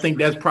 Like, I think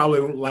that's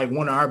probably like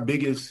one of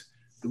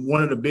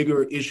the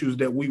bigger issues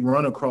that we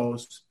run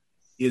across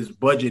is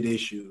budget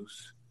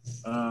issues.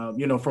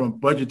 From a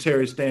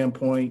budgetary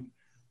standpoint,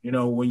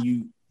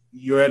 when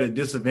you're at a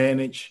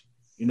disadvantage,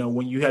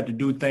 when you have to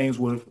do things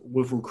with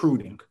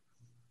recruiting,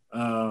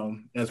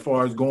 as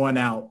far as going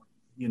out,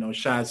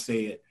 Shad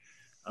said,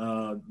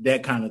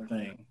 that kind of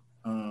thing.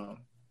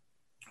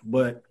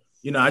 But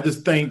I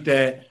just think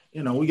that,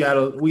 we got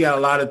a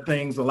lot of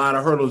things, a lot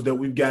of hurdles that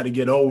we've got to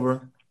get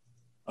over,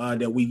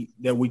 that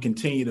we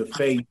continue to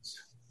face,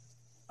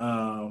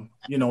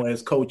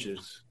 as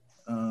coaches.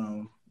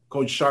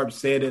 Coach Sharp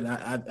said it.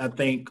 I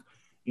think,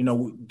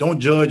 don't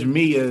judge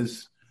me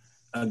as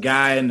a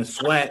guy in the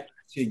SWAC.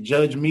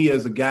 Judge me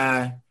as a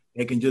guy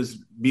that can just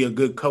be a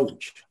good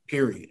coach,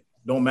 period.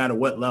 Don't matter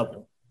what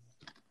level.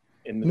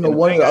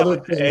 One of the other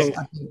things.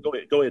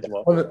 Go ahead,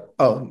 Jamal.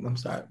 I'm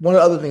sorry. One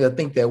of the other things I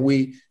think that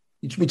we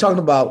talked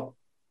about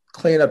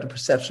clearing up the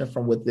perception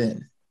from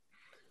within.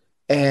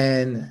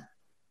 And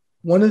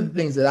one of the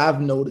things that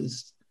I've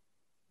noticed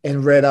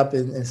and read up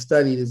and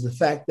studied is the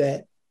fact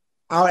that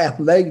our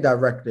athletic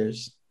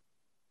directors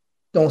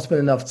don't spend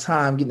enough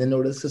time getting to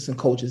know the assistant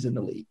coaches in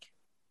the league.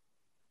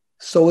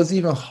 So it's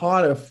even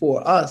harder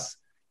for us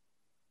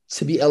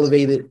to be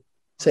elevated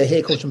to a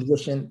head coaching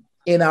position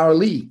in our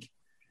league.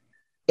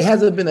 It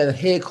hasn't been a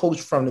head coach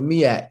from the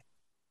MEAC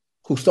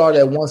who started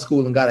at one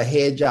school and got a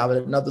head job at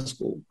another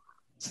school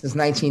since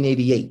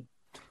 1988.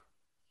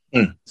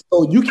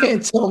 So you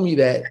can't tell me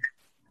that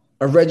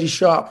a Reggie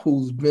Sharp,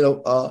 who's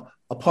been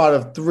a part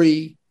of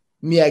 3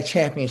 MEAC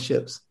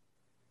championships,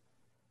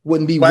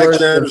 wouldn't be SWAC worth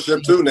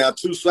championship too now.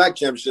 2 SWAC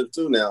championships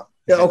too now.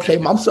 Yeah,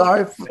 okay, I'm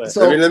sorry.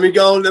 So let me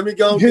go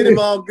get him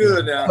all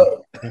good now.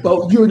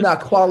 But you're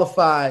not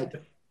qualified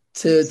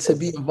to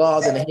be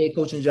involved in a head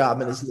coaching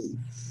job in this league.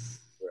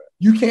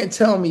 You can't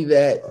tell me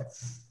that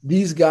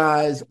these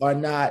guys are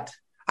not.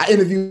 I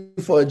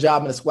interviewed for a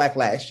job in the SWAC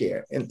last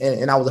year,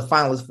 and I was a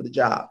finalist for the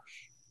job.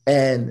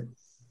 And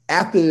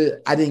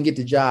after I didn't get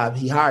the job,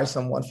 he hired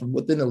someone from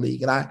within the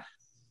league. And I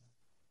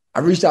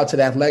reached out to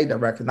the athletic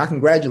director, and I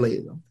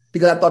congratulated him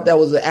because I thought that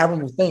was an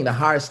admirable thing to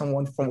hire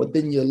someone from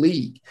within your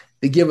league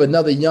to give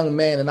another young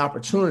man an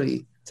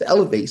opportunity to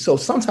elevate. So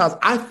sometimes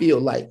I feel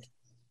like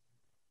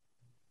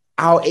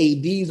our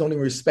ADs don't even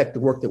respect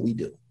the work that we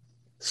do.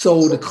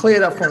 So to clear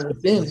it up from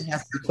within, it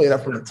has to be cleared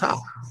up from the top.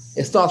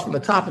 It starts from the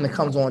top and it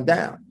comes on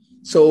down.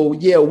 So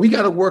yeah, we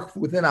got to work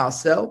within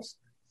ourselves.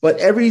 But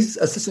every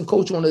assistant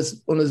coach on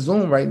this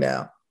Zoom right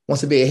now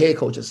wants to be a head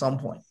coach at some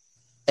point.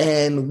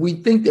 And we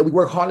think that we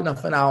work hard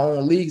enough in our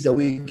own leagues that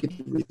we get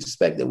the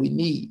respect that we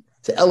need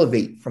to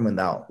elevate from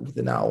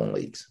within our own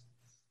leagues.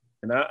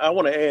 And I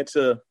want to add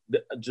to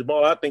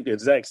Jamal, I think the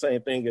exact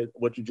same thing as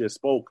what you just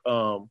spoke.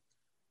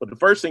 But the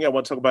first thing I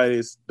want to talk about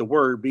is the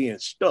word being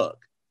stuck.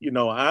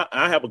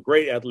 I have a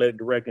great athletic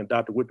director,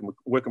 Dr.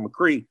 Wickham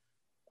McCree,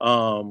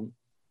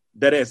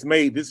 that has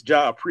made this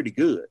job pretty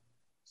good.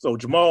 So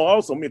Jamal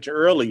also mentioned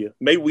earlier,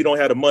 maybe we don't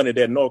have the money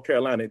that North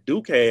Carolina and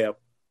Duke have,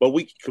 but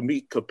we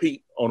can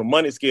compete on a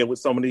money scale with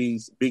some of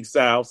these big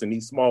Souths and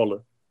these smaller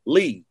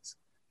leagues.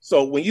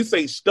 So when you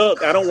say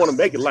stuck, I don't want to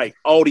make it like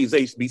all these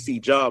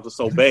HBC jobs are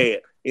so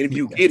bad. And if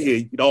you get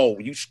here,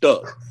 you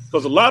stuck.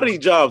 Because a lot of these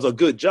jobs are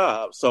good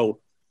jobs.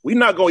 So we're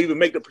not going to even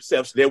make the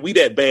perception that we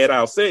that bad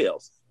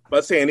ourselves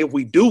by saying if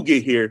we do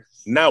get here,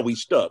 now we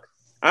stuck.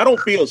 I don't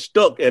feel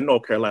stuck at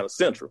North Carolina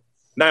Central.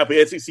 Now, if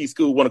an SEC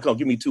school want to come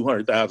give me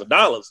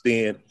 $200,000,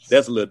 then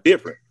that's a little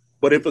different.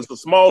 But if it's a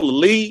smaller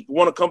league,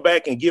 want to come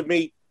back and give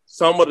me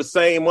some of the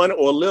same money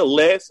or a little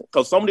less,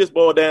 because some of this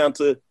boils down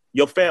to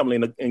your family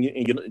and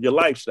your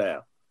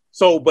lifestyle.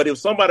 So, but if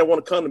somebody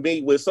want to come to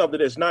me with something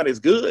that's not as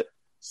good,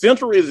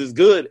 Central is as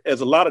good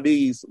as a lot of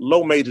these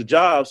low major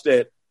jobs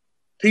that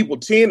people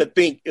tend to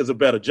think is a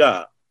better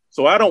job.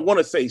 So I don't want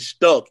to say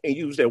stuck and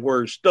use that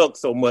word stuck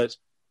so much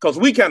because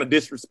we kind of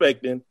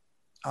disrespecting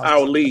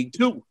our league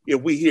too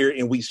if we here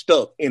and we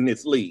stuck in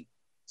this league.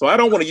 So I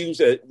don't want to use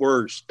that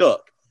word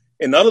stuck.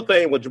 And the other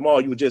thing, what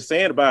Jamal, you were just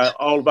saying about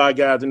all of our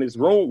guys in this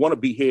room want to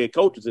be head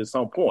coaches at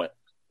some point.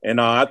 And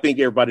I think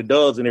everybody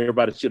does, and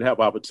everybody should have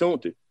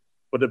opportunity.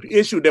 But the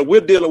issue that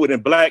we're dealing with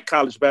in black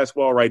college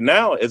basketball right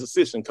now as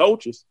assistant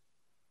coaches,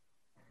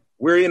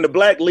 we're in the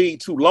black league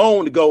too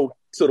long to go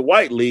to the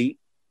white league.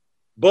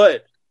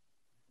 But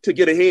to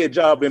get a head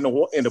job in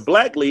the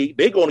black league,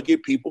 they're going to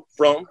get people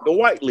from the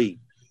white league.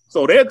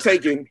 So they're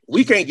taking,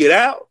 we can't get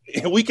out,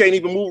 and we can't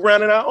even move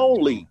around in our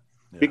own league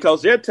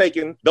because they're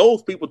taking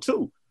those people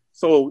too.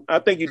 So I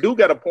think you do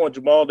got a point,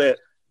 Jamal, that,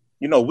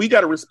 you know, we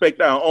got to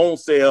respect our own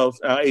selves.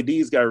 Our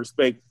ADs got to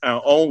respect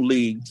our own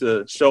league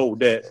to show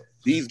that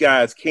these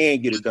guys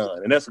can get it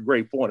done. And that's a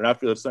great point. And I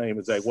feel the same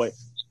exact way.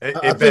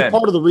 I think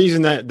part of the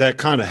reason that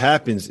kind of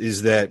happens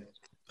is that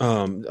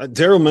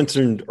Daryl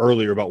mentioned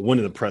earlier about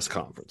winning the press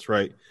conference,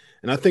 right?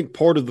 And I think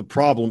part of the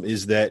problem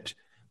is that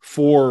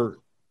for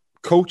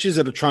coaches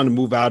that are trying to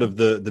move out of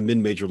the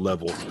mid-major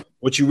level,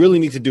 what you really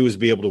need to do is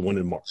be able to win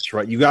in March,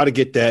 right? You got to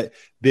get that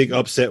big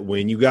upset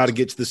win. You got to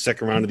get to the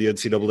second round of the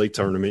NCAA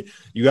tournament.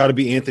 You got to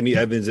be Anthony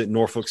Evans at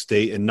Norfolk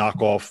State and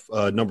knock off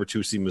number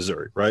 2 seed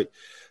Missouri, right?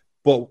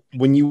 But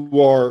when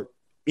you are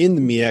in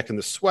the MEAC and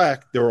the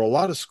SWAC, there are a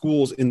lot of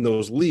schools in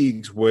those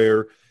leagues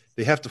where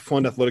they have to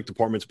fund athletic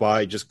departments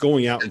by just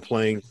going out and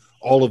playing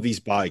all of these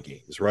bye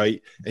games,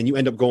 right? And you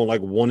end up going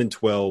like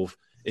 1-12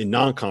 in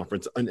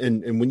non-conference.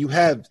 And when you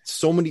have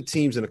so many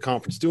teams in a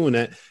conference doing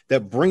that,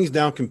 that brings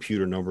down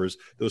computer numbers.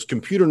 Those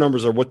computer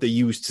numbers are what they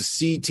use to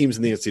seed teams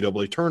in the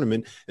NCAA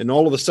tournament. And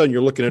all of a sudden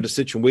you're looking at a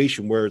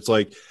situation where it's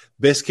like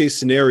best case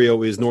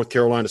scenario is North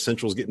Carolina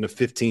Central is getting a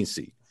 15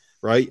 seed,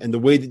 right? And the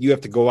way that you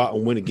have to go out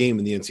and win a game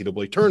in the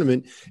NCAA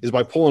tournament is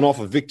by pulling off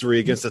a victory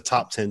against a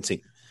top 10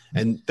 team.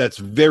 And that's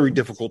very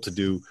difficult to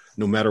do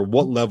no matter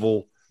what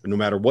level, or no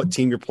matter what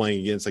team you're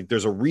playing against. Like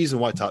there's a reason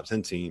why top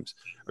 10 teams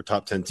are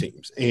top 10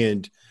 teams.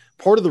 And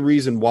part of the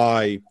reason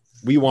why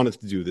we wanted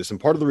to do this, and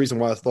part of the reason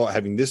why I thought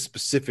having this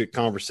specific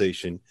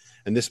conversation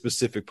and this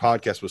specific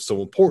podcast was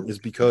so important is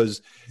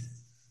because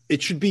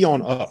it should be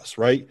on us,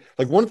 right?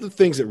 Like one of the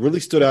things that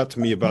really stood out to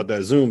me about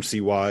that Zoom,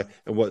 CY,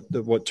 and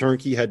what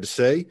Turnkey had to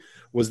say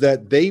was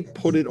that they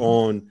put it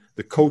on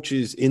the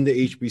coaches in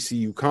the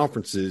HBCU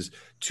conferences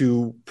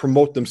to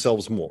promote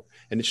themselves more.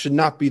 And it should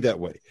not be that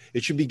way.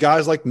 It should be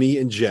guys like me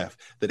and Jeff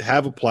that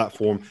have a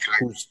platform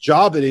whose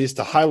job it is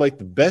to highlight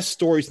the best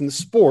stories in the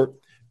sport,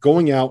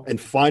 going out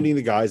and finding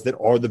the guys that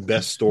are the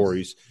best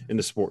stories in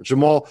the sport.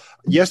 Jamal,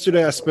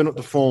 yesterday I was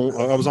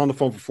on the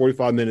phone for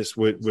 45 minutes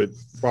with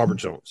Robert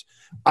Jones.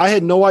 I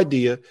had no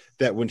idea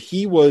that when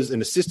he was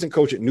an assistant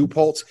coach at New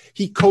Paltz,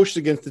 he coached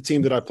against the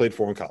team that I played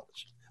for in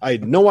college. I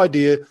had no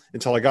idea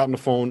until I got on the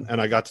phone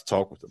and I got to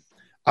talk with him.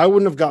 I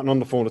wouldn't have gotten on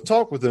the phone to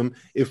talk with him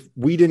if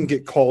we didn't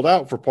get called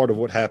out for part of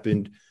what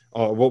happened,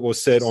 what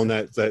was said on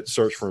that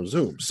search firm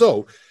Zoom.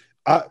 So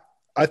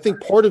I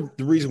think part of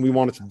the reason we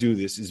wanted to do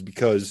this is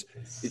because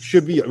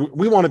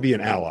we want to be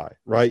an ally,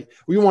 right?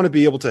 We want to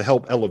be able to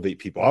help elevate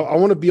people. I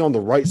want to be on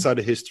the right side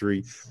of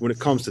history when it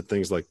comes to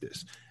things like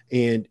this.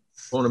 And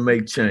I want to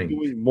make change.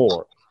 Doing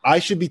more. I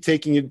should be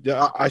taking it.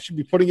 I should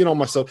be putting it on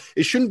myself.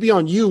 It shouldn't be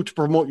on you to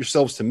promote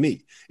yourselves to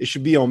me. It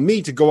should be on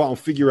me to go out and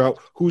figure out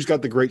who's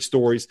got the great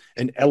stories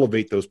and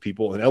elevate those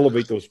people and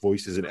elevate those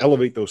voices and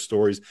elevate those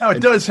stories. No,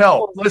 it does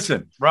help.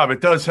 Listen, Rob,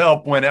 it does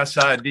help when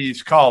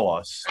SIDs call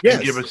us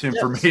and give us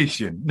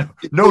information.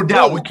 Yes. No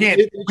doubt. We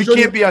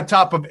can't be on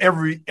top of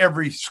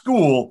every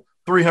school.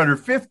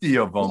 350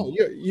 of them. No,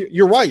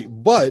 you're right,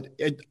 but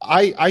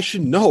I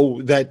should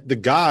know that the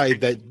guy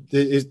that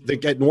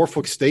at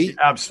Norfolk State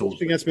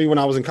absolutely against me when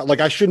I was in college. Like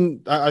I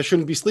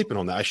shouldn't be sleeping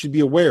on that. I should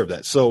be aware of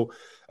that. So,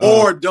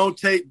 or don't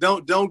get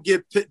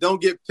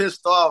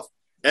pissed off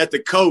at the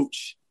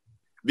coach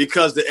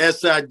because the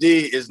SID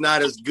is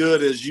not as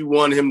good as you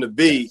want him to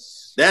be.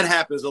 That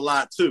happens a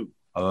lot too.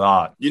 A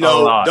lot. You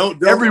know,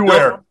 don't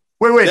everywhere.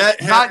 Wait.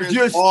 That happens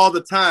not just all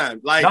the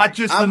time. Like not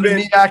just in the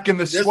MEAC and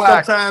the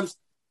SWAC. Sometimes.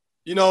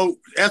 You know,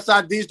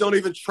 SIDs don't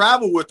even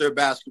travel with their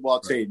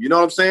basketball team. You know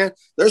what I'm saying?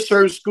 There's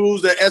certain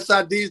schools that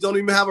SIDs don't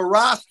even have a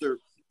roster.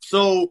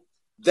 So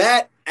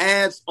that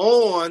adds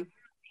on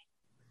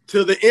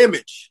to the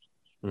image.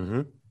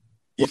 Mm-hmm.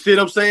 You see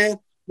what I'm saying?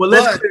 Well,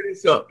 let's clear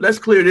this up. Let's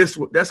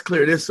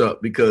clear this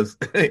up because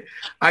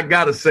I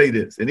got to say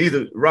this. And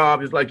either,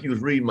 Rob, it's like you was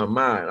reading my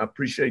mind. I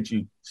appreciate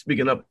you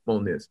speaking up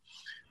on this.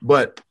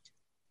 But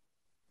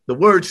the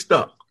word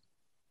stuck.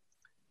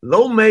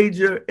 Low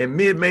major and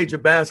mid-major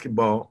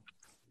basketball,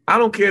 I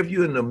don't care if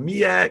you're in the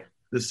MEAC,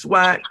 the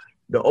SWAC,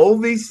 the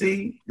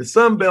OVC, the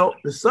Sun Belt,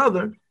 the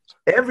Southern,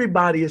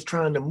 everybody is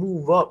trying to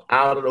move up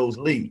out of those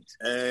leagues.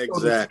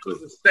 Exactly. So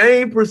the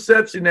same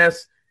perception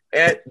that's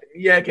at the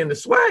MEAC and the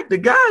SWAC, the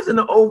guys in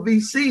the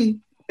OVC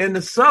and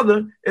the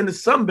Southern and the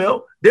Sun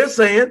Belt, they're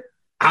saying,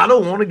 I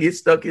don't want to get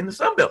stuck in the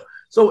Sun Belt.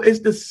 So it's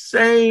the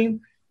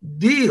same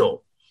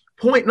deal.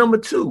 Point number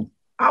 2,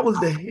 I was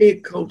the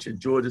head coach at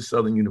Georgia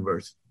Southern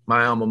University,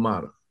 my alma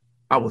mater.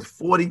 I was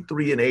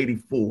 43 and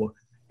 84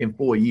 in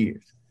 4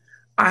 years.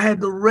 I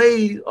had to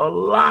raise a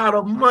lot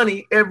of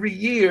money every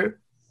year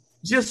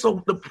just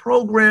so the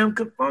program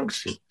could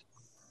function.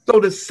 So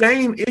the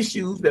same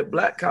issues that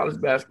Black college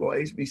basketball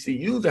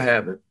HBCUs are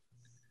having,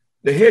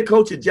 the head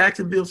coach at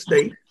Jacksonville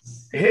State,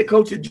 the head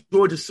coach at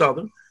Georgia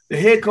Southern, the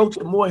head coach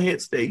at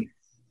Morehead State,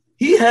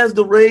 he has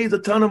to raise a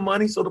ton of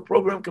money so the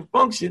program can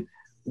function,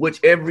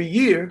 which every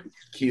year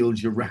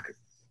kills your record.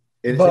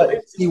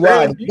 But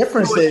CY, the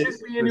difference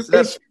is,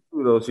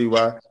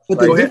 but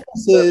the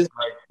difference is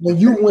when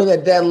you win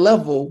at that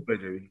level,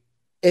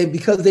 and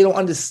because they don't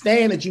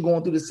understand that you're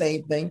going through the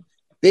same thing,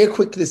 they're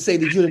quick to say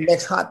that you're the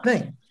next hot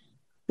thing.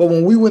 But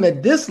when we win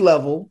at this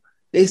level,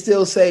 they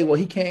still say, well,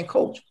 he can't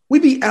coach. We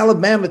beat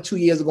Alabama 2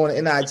 years ago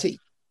in the NIT.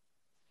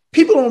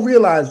 People don't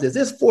realize this.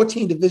 There's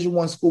 14 Division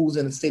I schools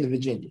in the state of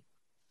Virginia.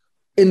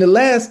 In the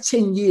last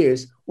 10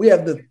 years, we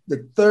have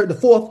the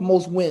fourth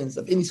most wins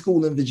of any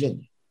school in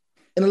Virginia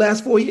in the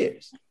last 4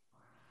 years.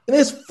 And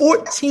there's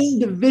 14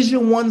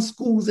 Division I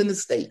schools in the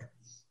state.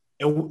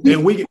 And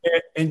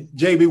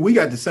JB, we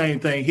got the same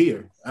thing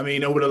here. I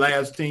mean, over the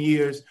last 10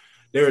 years,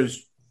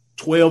 there's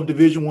 12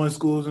 Division I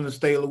schools in the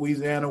state of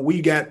Louisiana.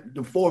 We got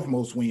the fourth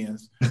most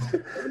wins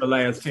over the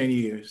last 10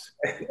 years.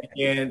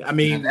 And I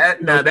mean,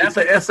 that's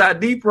a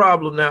SID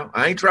problem now.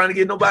 I ain't trying to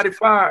get nobody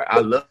fired.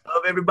 I love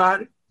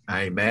everybody.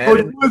 I ain't mad.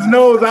 Coach Woods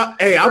knows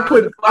I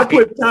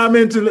put time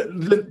into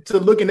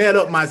looking that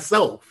up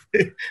myself.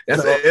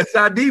 That's a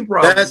SID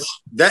problem.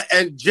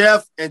 And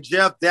Jeff,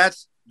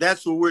 that's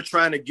what we're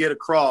trying to get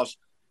across.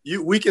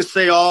 We can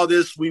say all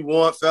this we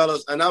want,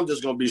 fellas, and I'm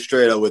just gonna be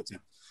straight up with you.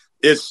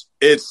 It's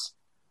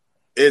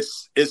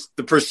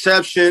the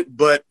perception,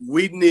 but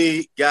we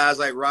need guys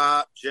like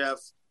Rob, Jeff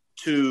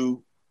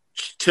to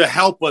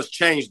help us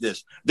change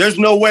this. There's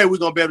no way we're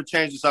gonna be able to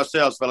change this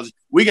ourselves, fellas.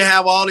 We can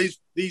have all these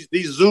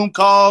Zoom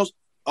calls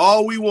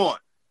all we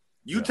want.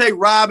 You take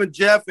Rob and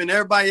Jeff and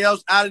everybody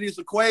else out of this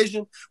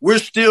equation, we're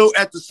still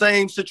at the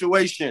same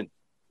situation.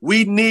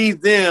 We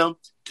need them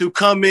to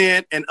come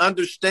in and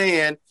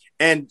understand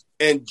and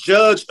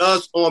judge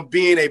us on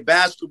being a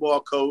basketball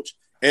coach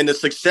and the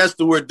success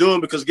that we're doing,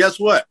 because guess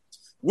what?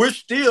 We're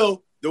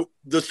still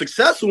the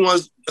successful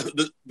ones,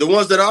 the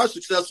ones that are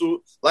successful,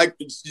 like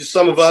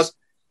some of us,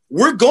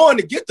 we're going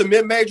to get the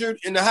mid-major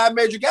and the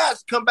high-major guys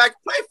to come back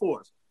and play for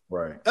us.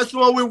 Right. That's the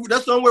only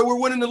way we're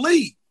winning the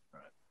league.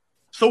 Right.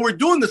 So we're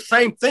doing the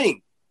same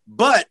thing,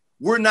 but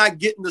we're not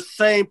getting the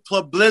same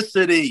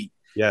publicity.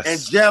 Yes. And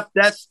Jeff,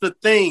 that's the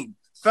thing,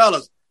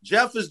 fellas.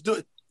 Jeff is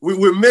doing.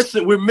 We're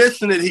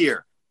missing it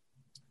here.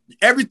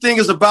 Everything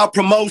is about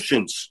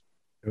promotions.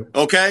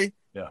 Okay.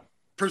 Yeah.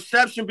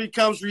 Perception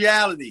becomes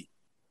reality,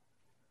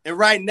 and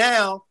right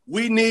now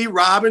we need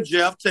Rob and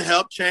Jeff to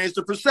help change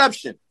the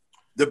perception.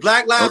 The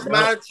Black Lives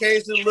Matter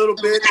changed it a little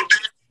bit,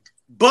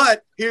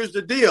 but here's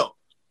the deal.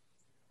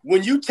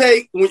 When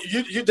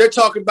they're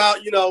talking about,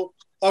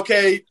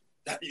 okay,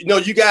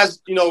 you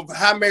guys,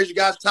 high major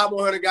guys, top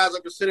 100 guys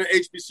are considered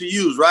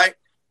HBCUs, right?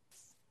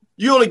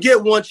 You only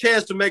get one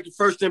chance to make your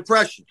first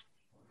impression.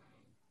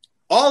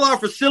 All our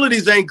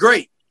facilities ain't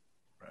great.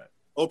 Right.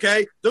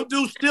 Okay? Them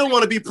dudes still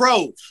want to be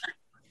pros.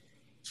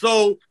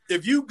 So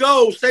if you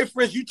go, say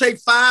for instance, you take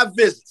 5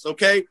 visits,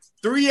 okay?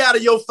 3 out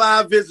of your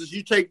 5 visits,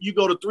 you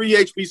go to 3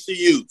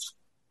 HBCUs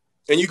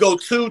and you go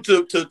 2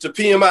 to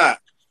PMI.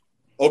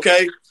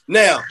 Okay?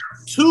 Now,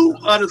 2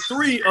 out of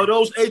 3 of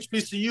those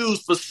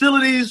HBCUs,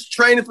 facilities,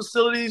 training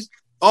facilities,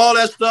 all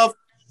that stuff,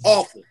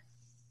 awful.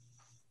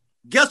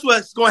 Guess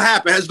what's going to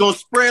happen? It's going to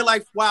spread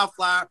like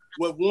wildfire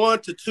with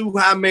 1 to 2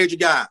 high major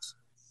guys.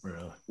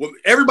 Really? Well,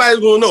 everybody's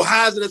going to know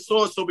how is it at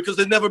so-and-so because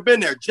they've never been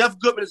there. Jeff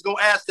Goodman is going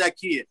to ask that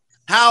kid,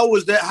 how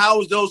was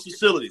those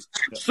facilities?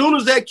 Yeah. As soon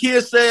as that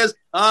kid says,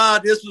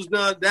 this was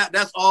not,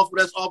 that's awful,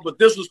 but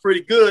this was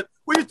pretty good,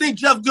 what do you think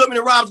Jeff Goodman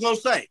and Rob's going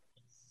to say?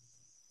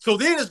 So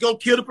then it's going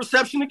to kill the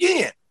perception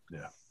again.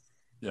 Yeah.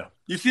 Yeah.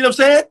 You see what I'm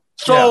saying?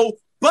 So,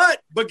 yeah.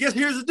 But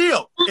here's the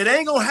deal. It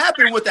ain't going to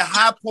happen with the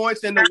High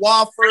Points and the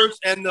Wofford's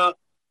and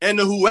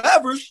the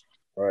whoever's.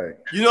 Right.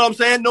 You know what I'm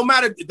saying? No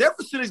matter, their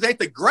facilities ain't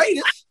the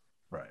greatest.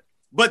 Right.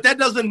 But that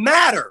doesn't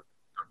matter.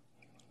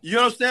 You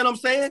understand what I'm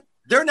saying?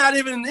 They're not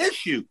even an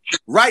issue.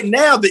 Right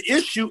now, the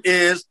issue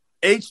is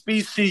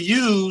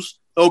HBCUs,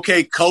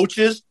 okay,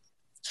 coaches,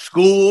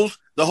 schools,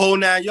 the whole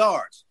 9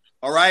 yards.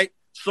 All right?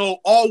 So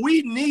all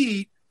we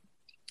need,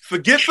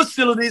 forget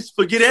facilities,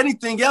 forget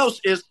anything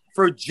else, is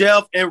for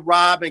Jeff and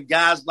Rob and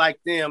guys like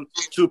them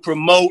to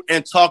promote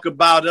and talk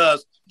about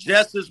us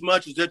just as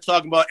much as they're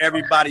talking about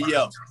everybody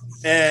else.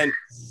 And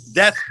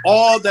that's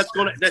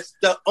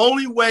the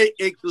only way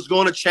it is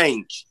going to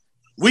change.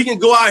 We can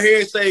go out here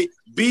and say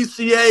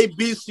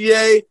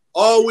BCA,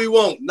 all we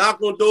want.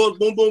 Knock on doors,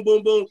 boom, boom,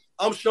 boom, boom.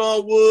 I'm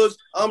Sean Woods.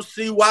 I'm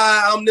CY.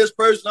 I'm this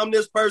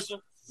person.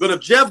 But if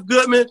Jeff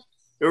Goodman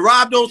and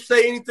Rob don't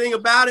say anything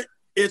about it,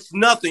 it's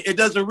nothing. It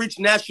doesn't reach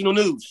national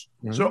news.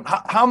 Mm-hmm. So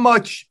how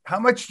much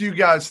do you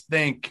guys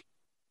think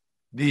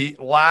the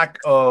lack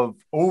of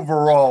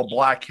overall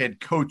black head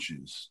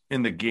coaches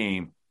in the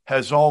game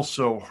has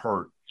also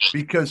hurt,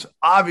 because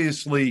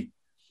obviously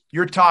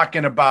you're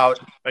talking about,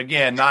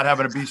 again, not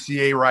having a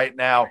BCA right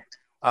now.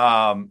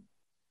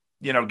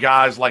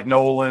 Guys like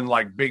Nolan,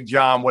 like Big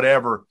John,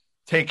 whatever,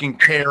 taking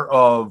care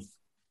of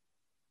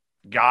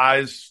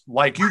guys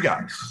like you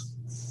guys,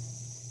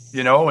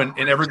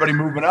 and everybody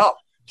moving up.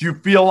 Do you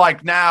feel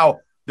like now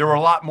there were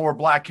a lot more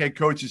black head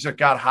coaches that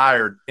got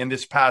hired in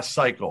this past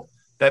cycle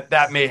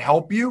that may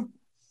help you,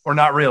 or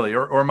not really?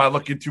 Or am I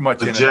looking too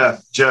much in Jeff,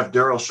 it? Jeff,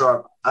 Daryl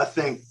Sharp, I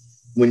think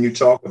when you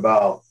talk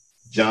about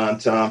John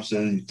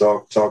Thompson,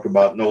 you talk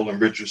about Nolan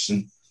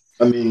Richardson,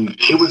 I mean,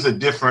 it was a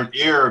different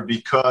era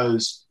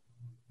because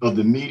of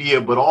the media,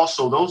 but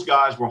also those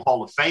guys were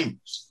Hall of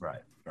Famers. Right.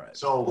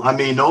 So, I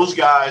mean, those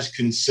guys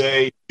can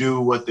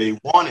do what they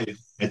wanted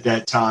at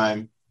that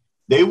time.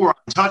 They were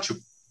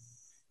untouchable.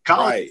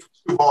 College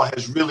basketball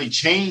has really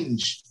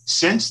changed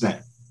since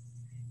then.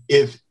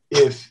 If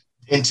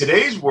in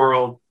today's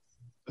world,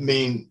 I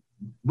mean,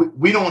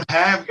 we don't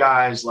have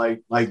guys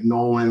like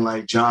Nolan,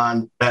 like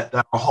John, that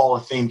are Hall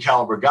of Fame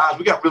caliber guys.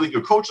 We got really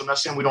good coaches. I'm not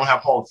saying we don't have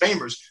Hall of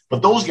Famers,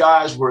 but those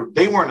guys were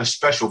in a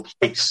special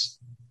place.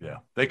 Yeah,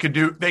 they could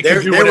do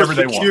whatever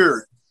they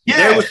want.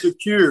 Yeah, they were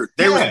secured.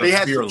 They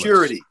had fearless.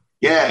 security.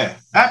 Yeah,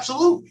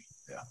 absolutely.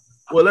 Yeah.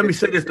 Well, let me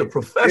say this: the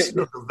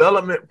professional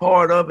development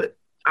part of it,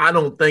 I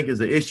don't think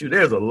is an issue.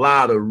 There's a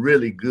lot of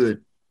really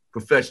good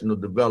professional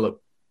development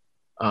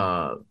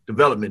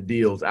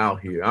deals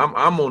out here.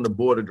 I'm on the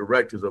board of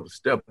directors of a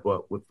Step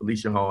Up with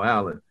Felicia Hall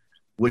Allen,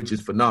 which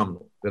is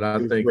phenomenal. That I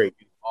think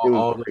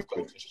all the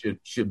coaches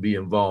should be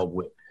involved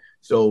with.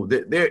 So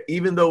there,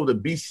 even though the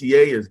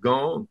BCA is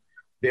gone,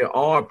 there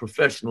are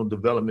professional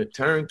development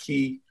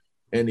turnkey.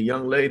 And the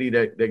young lady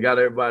that got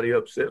everybody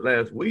upset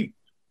last week,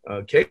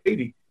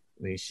 Katie,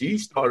 I mean, she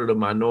started a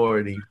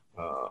minority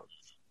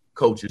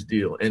coaches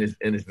deal, and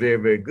it's very,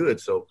 very good.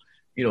 So,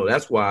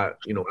 that's why,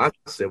 I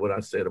said what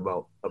I said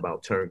about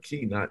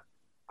turnkey. I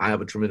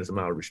have a tremendous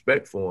amount of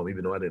respect for him,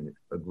 even though I didn't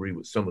agree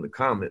with some of the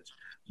comments.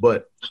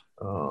 But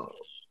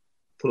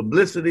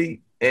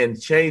publicity and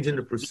changing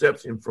the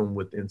perception from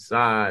within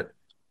inside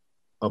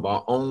of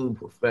our own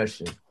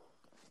profession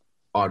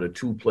are the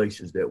two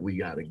places that we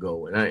got to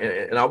go.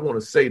 And I want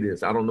to say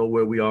this. I don't know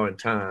where we are in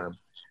time,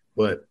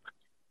 but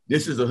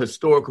this is a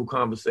historical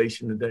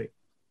conversation today.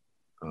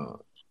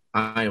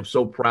 I am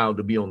so proud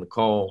to be on the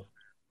call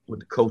with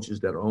the coaches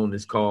that are on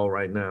this call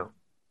right now.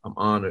 I'm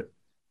honored.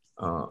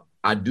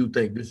 I do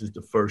think this is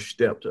the first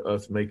step to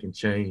us making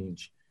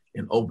change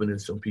and opening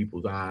some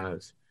people's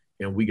eyes.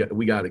 And we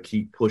got to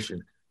keep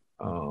pushing.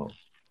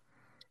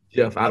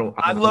 Jeff, I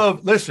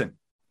love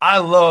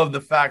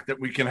the fact that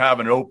we can have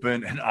an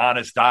open and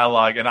honest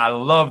dialogue. And I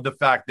love the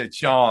fact that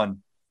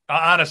Sean,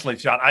 honestly,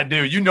 Sean, I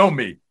do. You know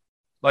me.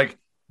 Like,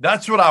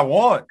 that's what I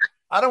want.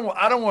 I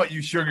don't want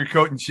you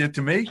sugarcoating shit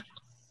to me.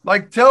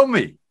 Like, tell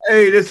me.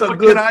 Hey, this what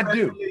good can I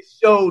do?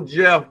 Show,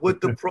 Jeff,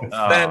 with the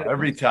profanity.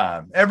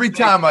 Every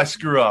time I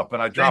screw up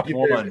and I drop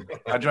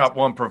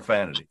one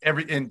profanity.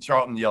 And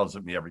Charlton yells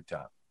at me every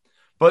time.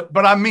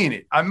 But I mean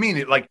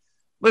it. Like,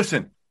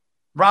 listen,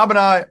 Rob and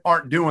I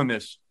aren't doing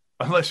this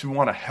unless we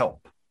want to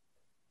help.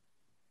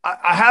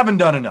 I haven't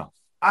done enough.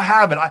 I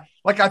haven't. I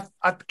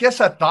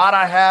guess I thought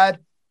I had.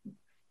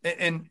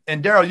 And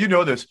Daryl, you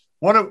know this.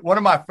 One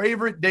of my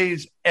favorite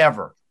days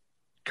ever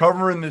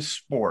covering this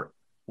sport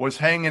was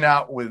hanging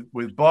out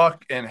with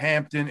Buck and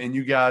Hampton and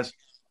you guys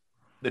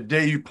the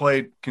day you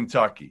played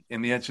Kentucky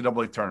in the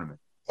NCAA tournament.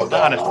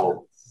 Honestly.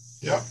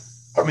 Yeah.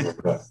 I mean,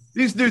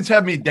 these dudes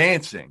have me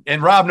dancing,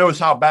 and Rob knows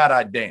how bad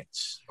I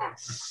dance.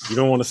 You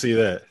don't want to see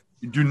that.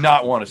 You do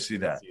not want to see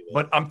that.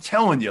 But I'm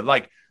telling you,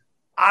 like,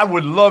 I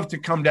would love to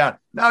come down.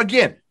 Now,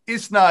 again,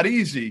 it's not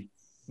easy,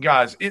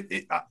 guys.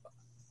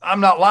 I'm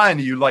not lying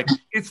to you. Like,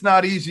 it's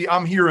not easy.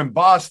 I'm here in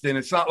Boston.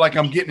 It's not like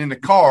I'm getting in the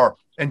car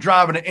and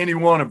driving to any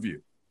one of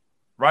you,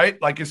 right?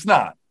 Like, it's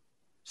not.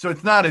 So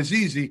it's not as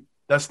easy.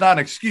 That's not an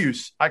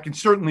excuse. I can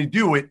certainly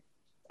do it.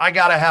 I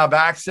got to have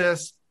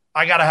access.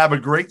 I got to have a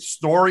great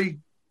story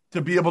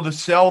to be able to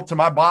sell to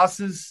my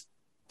bosses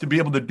to be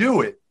able to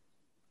do it.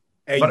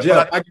 Hey,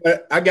 Jeff,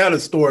 I got a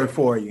story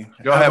for you.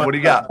 Go ahead. What do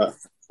you got?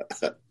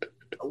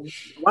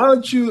 Why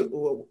don't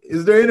you?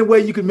 Is there any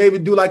way you could maybe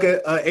do like a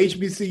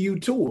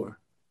HBCU tour?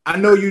 I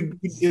know you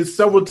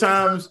several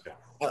times.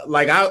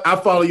 Like I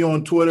follow you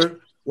on Twitter,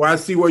 where I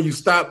see where you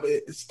stop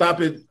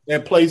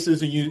at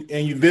places and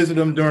you visit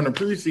them during the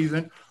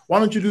preseason. Why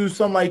don't you do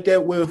something like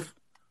that with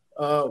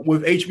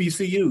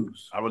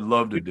HBCUs? I would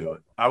love to do it.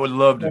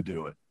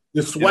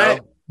 The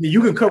SWAC,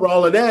 you can cover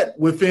all of that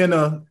within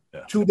a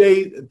 2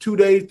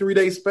 day, 3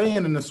 day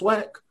span in the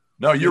SWAC.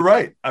 No, you're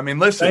right. I mean,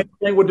 listen. Same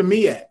thing with the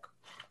MEAC.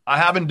 I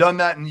haven't done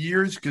that in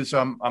years because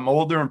I'm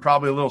older and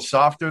probably a little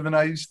softer than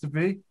I used to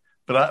be.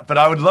 But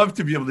I would love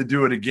to be able to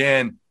do it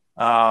again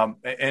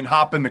and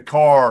hop in the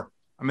car.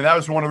 I mean, that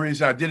was one of the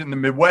reasons I did it in the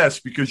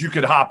Midwest, because you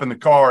could hop in the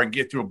car and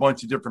get to a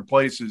bunch of different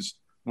places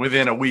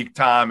within a week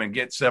time and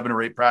get 7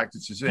 or 8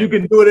 practices in. You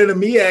can do it in the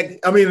MEAC.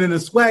 I mean, in the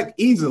SWAC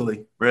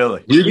easily.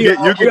 Really? We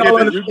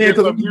understand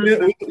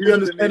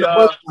the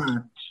bus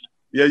time.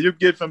 Yeah, you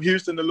get from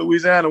Houston to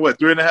Louisiana, what,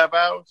 3.5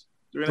 hours?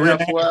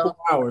 3.5, 4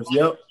 hours.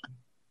 Yep.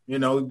 You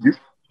know,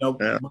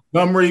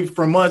 Montgomery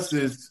from us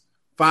is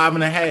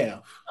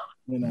 5.5.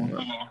 You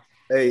know.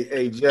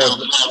 Hey, Jeff,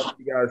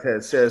 you guys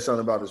had said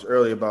something about this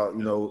earlier about,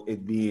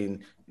 it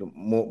being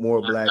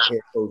more black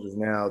head coaches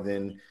now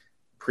than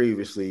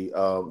previously.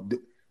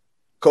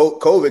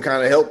 COVID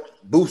kind of helped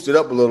boost it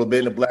up a little bit,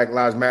 and the Black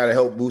Lives Matter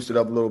helped boost it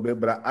up a little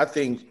bit. But I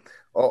think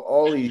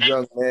all these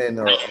young men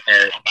are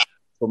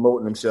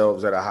promoting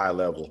themselves at a high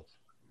level.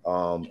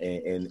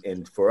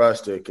 And for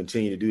us to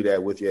continue to do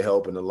that with your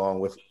help and along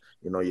with,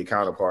 your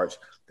counterparts,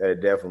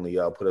 that definitely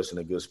put us in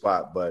a good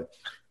spot. But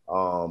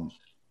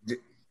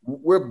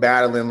we're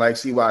battling, like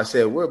CY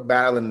said, we're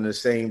battling the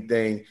same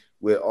thing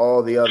with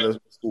all the other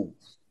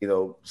schools,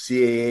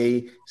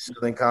 CAA,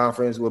 Southern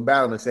Conference, we're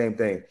battling the same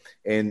thing.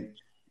 And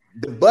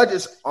the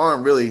budgets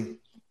aren't really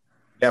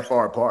that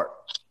far apart.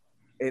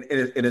 And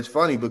it's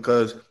funny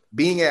because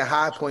being at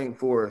High Point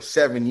for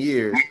 7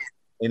 years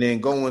and then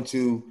going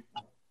to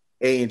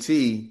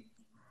A&T,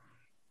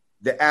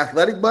 the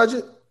athletic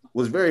budget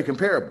was very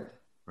comparable.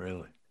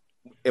 Really?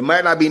 It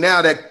might not be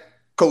now that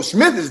Coach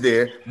Smith is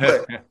there,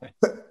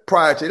 but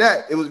prior to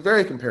that, it was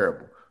very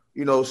comparable.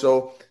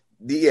 So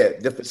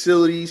the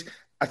facilities,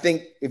 I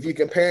think if you're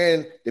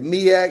comparing the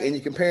MEAC and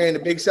you're comparing the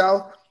Big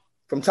South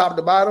from top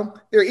to bottom,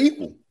 they're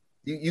equal.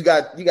 You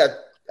got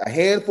a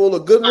handful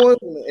of good ones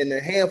and a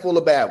handful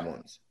of bad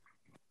ones.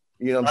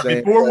 You know what I'm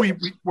saying? Before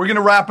we're going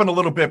to wrap in a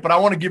little bit, but I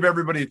want to give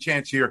everybody a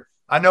chance here.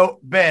 I know,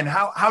 Ben,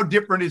 how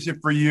different is it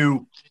for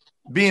you,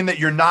 being that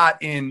you're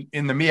not in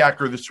the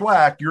MEAC or the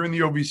SWAC, you're in the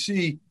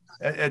OVC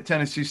at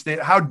Tennessee State.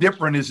 How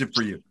different is it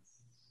for you?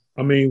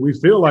 I mean, we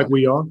feel like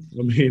we are.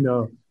 I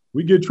mean,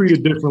 we get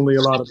treated differently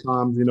a lot of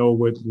times,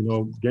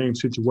 with, game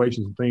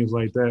situations and things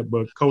like that.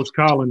 But Coach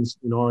Collins,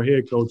 our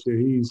head coach here,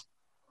 he's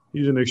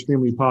an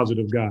extremely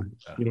positive guy.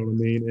 You know what I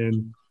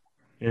mean?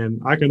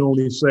 And I can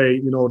only say,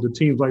 the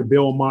teams like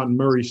Belmont and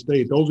Murray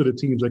State, those are the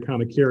teams that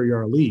kind of carry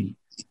our league.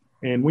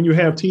 And when you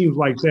have teams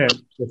like that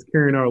that's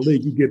carrying our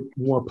league, you get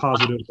more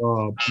positive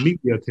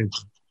media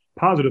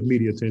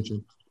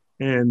attention.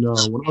 And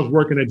when I was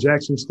working at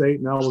Jackson State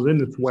and I was in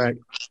the SWAC,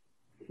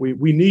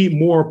 we need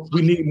more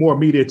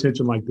media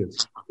attention like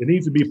this. It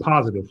needs to be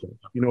positive.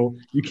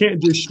 You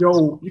can't just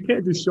show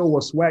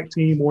a SWAC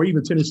team or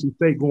even Tennessee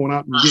State going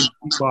out and getting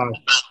beat by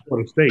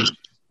Florida State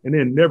and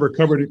then never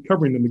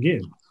covering them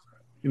again.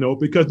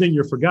 Because then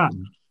you're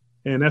forgotten.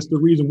 And that's the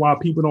reason why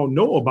people don't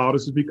know about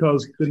us, is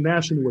because the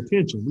national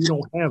attention. We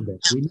don't have that.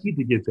 We need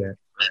to get that.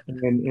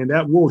 And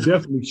that will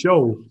definitely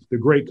show the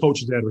great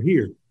coaches that are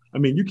here. I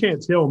mean, you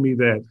can't tell me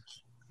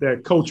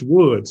that Coach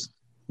Woods,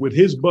 with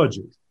his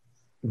budget,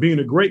 being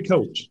a great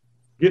coach,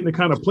 getting the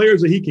kind of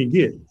players that he can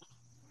get,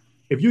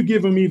 if you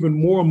give him even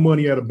more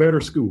money at a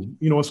better school,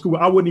 a school,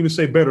 I wouldn't even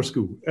say better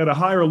school, at a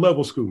higher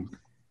level school,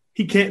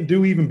 he can't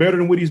do even better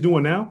than what he's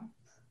doing now.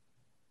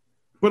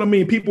 But I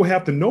mean, people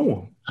have to know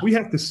him. We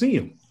have to see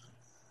him.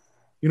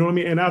 You know what I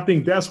mean? And I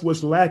think that's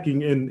what's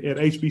lacking at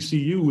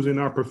HBCUs in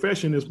our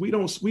profession is we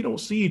don't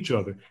see each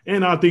other.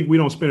 And I think we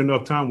don't spend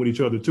enough time with each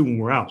other too when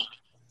we're out.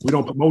 We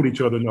don't promote each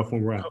other enough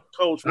when we're out.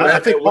 Coach, I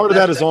think part of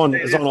that is on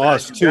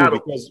us too,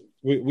 because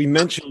we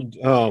mentioned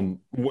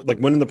like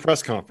winning the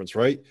press conference,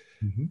 right?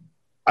 Mm-hmm.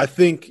 I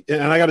think,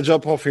 and I got to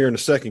jump off here in a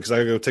second because I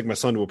got to go take my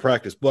son to a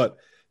practice. But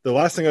the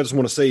last thing I just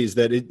want to say is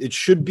that it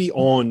should be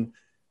on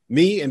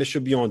me and it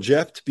should be on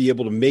Jeff to be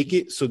able to make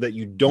it so that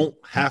you don't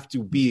have to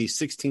be a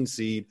 16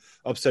 seed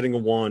upsetting a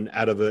 1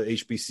 out of a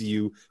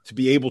HBCU to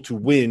be able to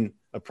win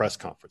a press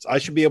conference. I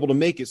should be able to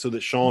make it so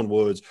that Sean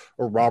Woods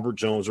or Robert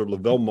Jones or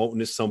Lavelle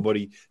Moulton is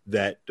somebody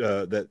that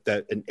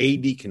an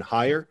AD can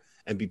hire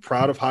and be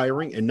proud of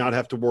hiring and not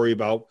have to worry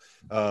about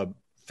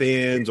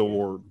fans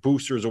or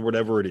boosters or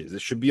whatever it is.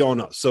 It should be on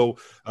us. So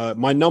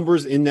my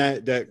numbers in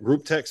that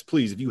group text,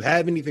 please, if you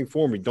have anything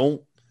for me,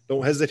 don't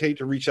hesitate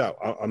to reach out.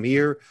 I'm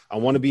here. I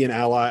want to be an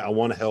ally. I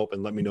want to help,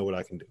 and let me know what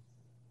I can do.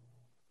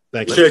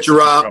 Thank you. Appreciate you,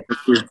 Rob.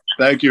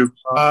 Thank you.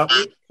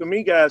 To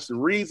me, guys, the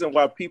reason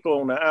why people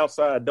on the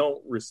outside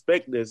don't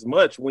respect it as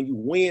much when you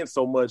win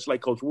so much,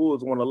 like Coach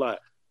Woods won a lot,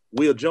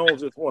 Will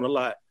Jones has won a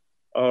lot,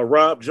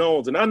 Rob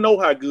Jones, and I know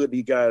how good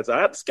these guys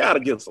are. I just got to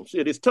give some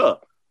shit. It's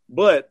tough.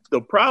 But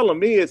the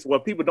problem is when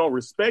people don't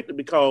respect it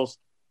because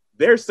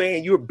they're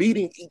saying you're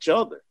beating each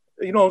other.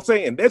 You know what I'm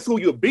saying? That's who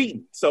you're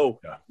beating.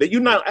 So that you're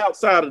not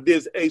outside of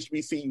this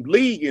HBCU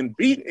league and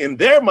beat in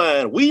their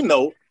mind. We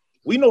know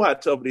how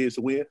tough it is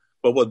to win.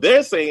 But what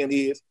they're saying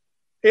is,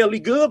 hell, he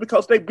good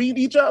because they beat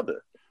each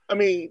other. I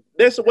mean,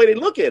 that's the way they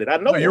look at it. I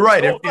know. No, you're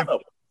right.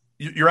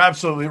 You're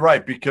absolutely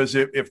right, because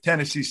if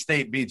Tennessee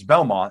State beats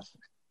Belmont,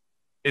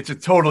 it's a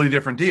totally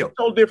different deal.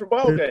 Totally different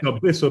ballgame.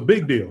 It's a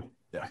big deal.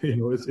 Yeah.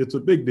 It's a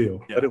big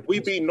deal. Yeah. But if we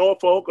beat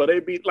Norfolk or they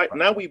beat, like,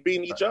 now we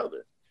beating each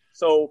other.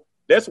 So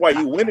that's why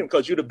you winning,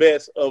 because you're the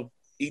best of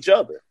each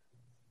other.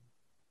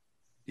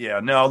 Yeah,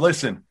 no,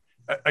 listen,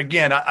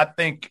 again, I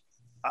think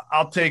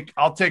I'll take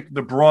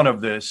the brunt of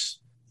this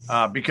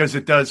because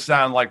it does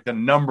sound like the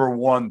number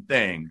one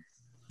thing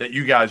that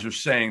you guys are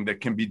saying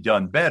that can be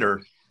done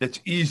better, that's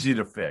easy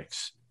to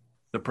fix,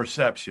 the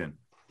perception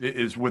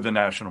is with the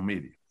national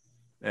media.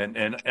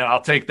 And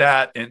I'll take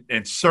that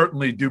and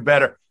certainly do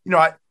better. You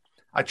know,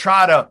 I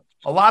try to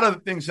 – a lot of the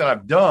things that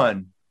I've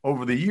done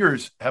over the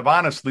years have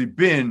honestly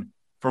been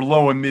for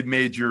low and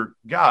mid-major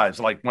guys,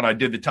 like when I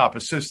did the top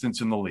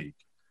assistants in the league,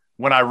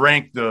 when I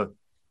ranked the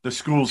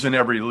schools in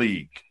every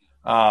league.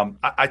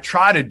 I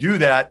try to do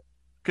that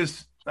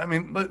because, I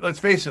mean, let's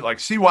face it, like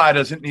CY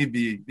doesn't need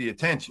the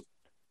attention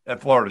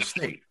at Florida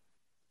State.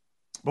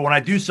 But when I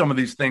do some of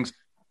these things,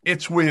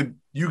 it's with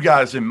you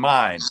guys in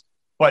mind.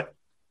 But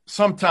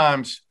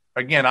sometimes,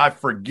 again, I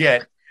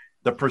forget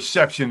the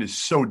perception is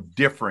so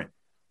different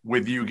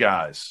with you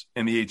guys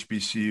in the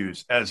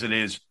HBCUs as it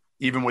is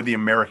even with the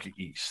America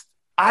East.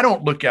 I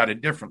don't look at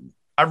it differently.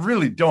 I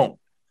really don't.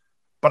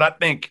 But I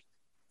think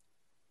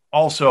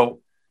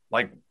also,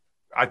 like,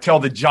 I tell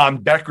the John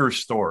Becker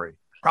story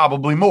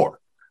probably more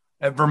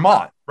at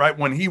Vermont, right?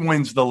 When he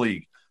wins the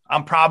league,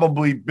 I'm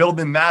probably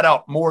building that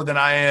up more than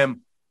I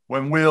am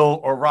when Will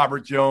or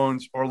Robert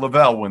Jones or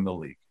Lavelle win the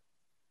league.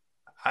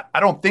 I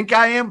don't think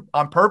I am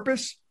on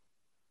purpose,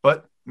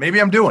 but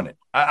maybe I'm doing it.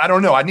 I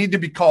don't know. I need to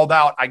be called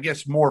out, I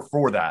guess, more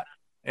for that.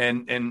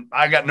 And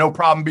I got no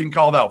problem being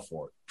called out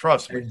for it.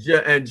 Trust me.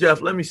 And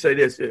Jeff, let me say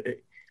this.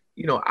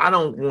 You know, I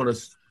don't want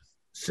to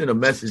send a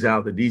message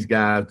out that these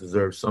guys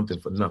deserve something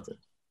for nothing.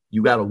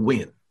 You got to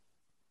win.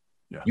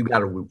 Yeah. You got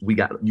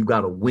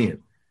to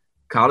win.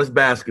 College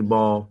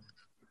basketball,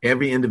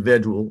 every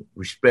individual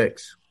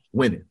respects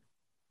winning.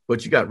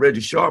 But you got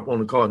Reggie Sharp on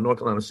the call at North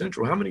Carolina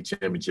Central. How many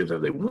championships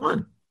have they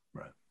won?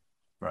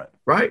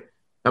 Right.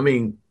 I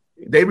mean,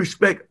 they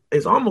respect.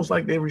 It's almost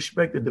like they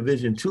respect the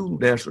Division II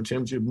national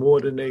championship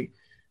more than they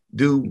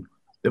do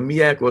the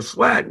MEAC or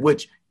SWAC.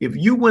 Which, if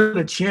you win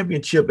a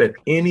championship at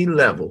any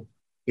level,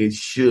 it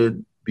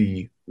should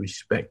be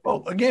respected.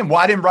 Well, again,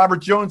 why didn't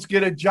Robert Jones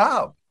get a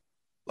job?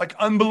 Like,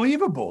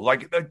 unbelievable.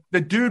 Like,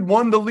 the dude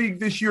won the league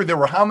this year. There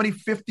were how many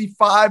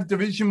 55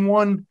 Division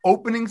I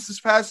openings this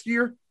past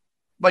year?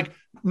 Like,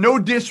 no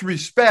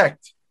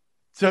disrespect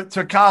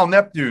to Kyle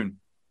Neptune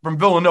from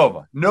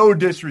Villanova. No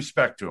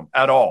disrespect to him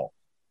at all.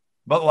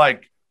 But,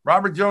 like,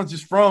 Robert Jones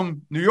is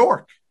from New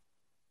York,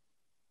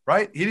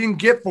 right? He didn't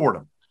get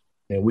Fordham.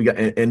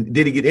 And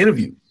did he get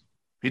interviewed?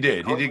 He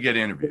did. He did get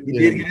interviewed.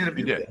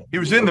 He did. He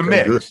was in the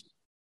mix. Good.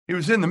 He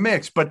was in the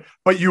mix. But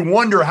you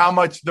wonder how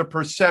much the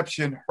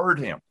perception hurt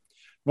him.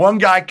 One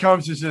guy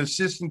comes as an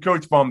assistant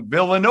coach from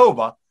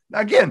Villanova.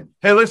 Now, again,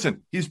 hey,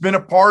 listen, he's been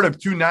a part of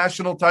 2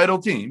 national title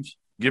teams.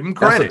 Give him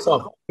credit.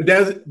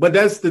 But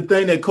that's the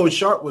thing that Coach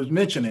Sharp was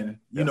mentioning.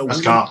 You know,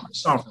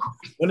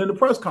 winning the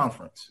press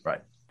conference.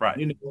 Right.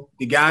 You know,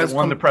 the guys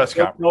won the press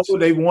conference.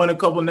 They won a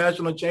couple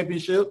national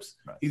championships.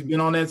 Right. He's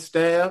been on that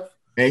staff.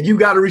 And you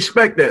got to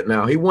respect that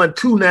now. He won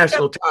 2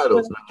 national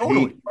titles.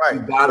 Totally. You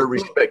got to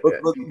respect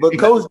that. But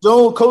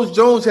Coach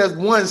Jones has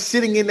one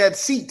sitting in that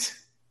seat.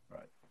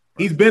 Right.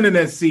 He's been in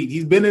that seat.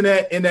 He's been in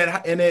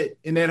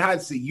that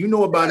hot seat. You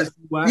know about it.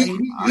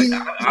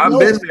 I've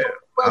been there.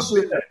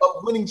 Pressure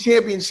of winning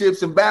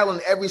championships and battling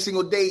every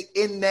single day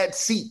in that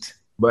seat.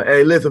 But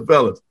hey, listen,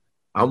 fellas,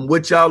 I'm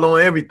with y'all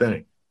on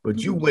everything. But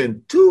you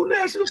win 2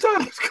 national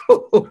titles,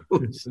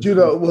 Coach. You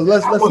know, well,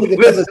 let's take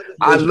another.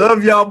 I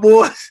love y'all,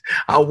 boys.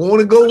 I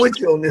want to go with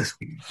you on this.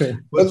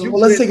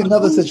 Let's take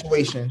another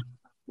situation.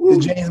 The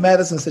James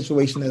Madison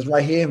situation is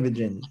right here in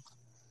Virginia.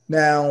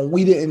 Now,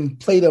 we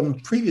didn't play them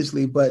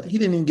previously, but he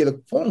didn't even get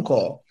a phone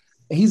call.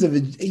 And he's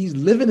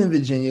living in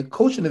Virginia,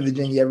 coaching in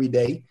Virginia every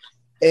day,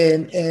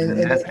 and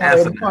that's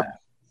asinine.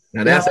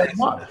 Now that's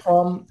Mark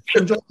from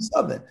Georgia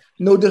Southern.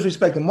 No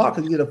disrespect to Mark,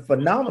 because he did a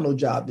phenomenal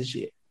job this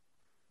year.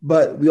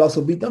 But we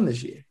also beat them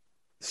this year.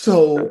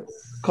 So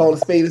call a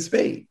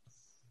spade.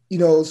 You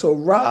know, so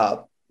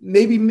Rob,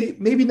 maybe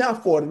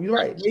not for them. You're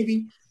right.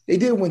 Maybe they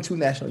did win 2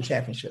 national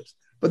championships.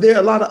 But there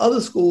are a lot of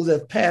other schools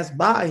that passed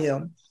by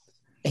him,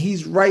 and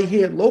he's right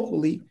here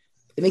locally,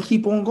 and they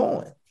keep on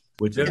going.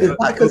 It's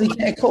not because he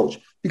can't coach.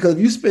 Because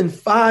if you spend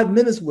 5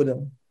 minutes with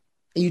him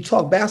and you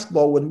talk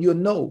basketball with him, you'll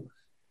know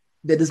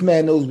that this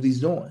man knows what he's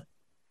doing.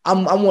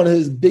 I'm one of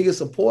his biggest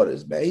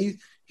supporters, man.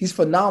 He's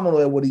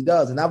phenomenal at what he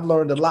does, and I've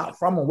learned a lot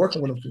from him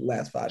working with him for the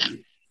last 5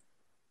 years.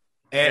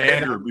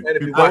 Andrew,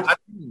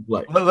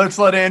 let's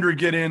let Andrew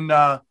get in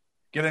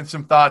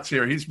some thoughts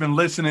here. He's been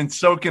listening,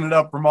 soaking it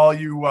up from all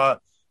you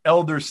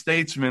elder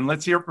statesmen.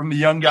 Let's hear from the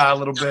young guy a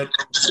little bit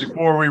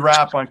before we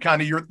wrap on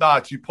kind of your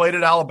thoughts. You played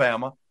at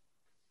Alabama.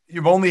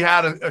 You've only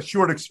had a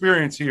short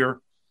experience here,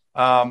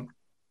 at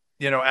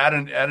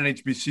an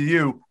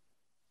HBCU.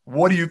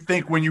 What do you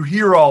think when you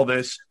hear all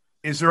this?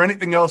 Is there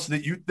anything else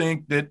that you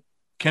think that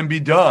can be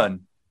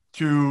done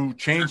to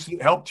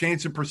help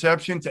change the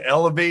perception, to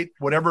elevate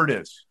whatever it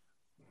is?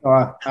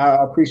 I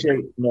appreciate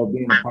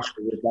being a part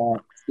of it.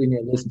 Sitting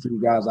here listening to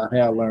you guys, I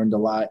have learned a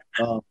lot.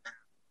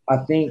 I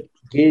think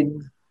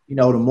getting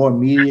the more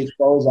media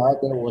exposure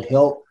out there will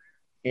help.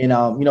 And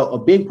a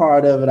big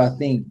part of it, I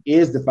think,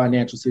 is the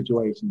financial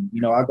situation.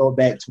 I go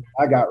back to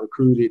when I got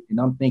recruited, and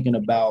I'm thinking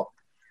about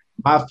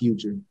my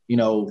future.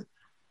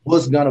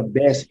 What's gonna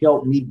best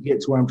help me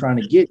get to where I'm trying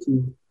to get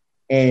to.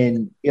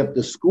 And if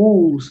the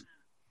schools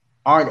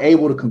aren't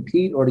able to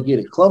compete or to get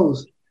it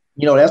close,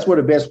 that's where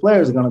the best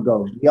players are going to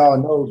go. We all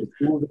know the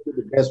schools that get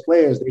the best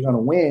players, they're going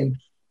to win.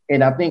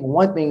 And I think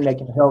one thing that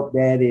can help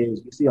that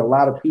is you see a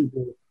lot of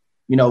people,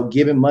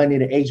 giving money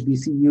to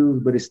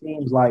HBCUs, but it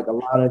seems like a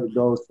lot of it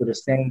goes to the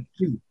same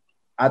few.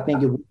 I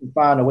think if we can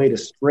find a way to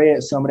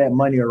spread some of that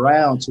money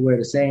around to where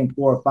the same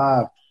 4 or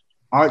 5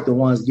 aren't the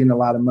ones getting a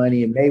lot of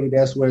money, and maybe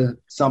that's where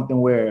something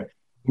where,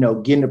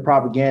 getting the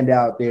propaganda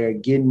out there,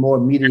 getting more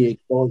media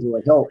exposure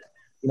will help.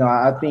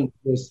 I think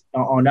this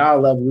on our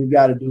level, we've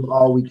got to do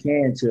all we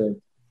can to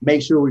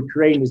make sure we're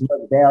creating as much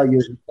value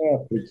as we can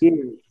for the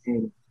kids.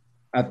 And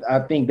I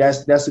think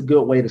that's a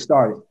good way to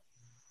start it.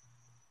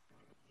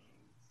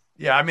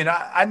 Yeah, I mean,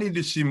 I need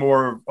to see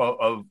more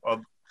of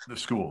the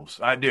schools.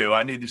 I do.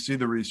 I need to see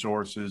the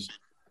resources.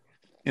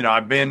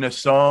 I've been to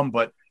some,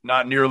 but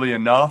not nearly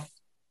enough.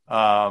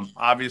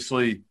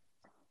 Obviously,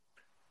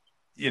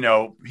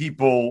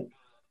 people,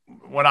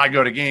 when I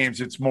go to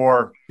games, it's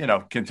more,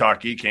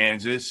 Kentucky,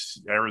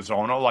 Kansas,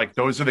 Arizona. Like,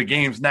 those are the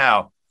games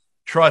now.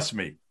 Trust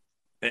me.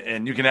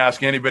 And you can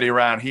ask anybody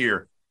around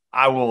here.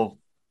 I will,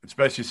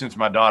 especially since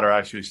my daughter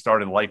actually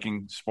started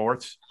liking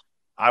sports,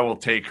 I will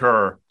take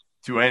her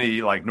to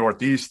any like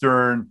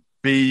Northeastern,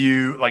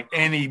 BU, like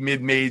any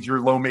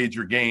mid-major,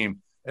 low-major game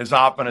as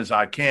often as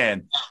I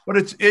can. But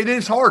it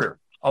is harder.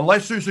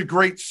 Unless there's a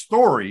great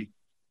story,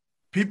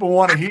 people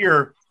want to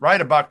hear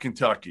about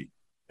Kentucky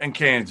and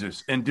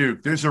Kansas and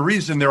Duke. There's a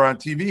reason they're on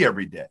TV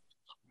every day.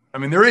 I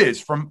mean, there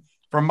is from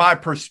my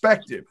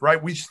perspective,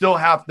 right? We still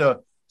have to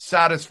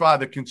satisfy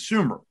the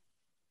consumer.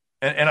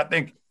 And I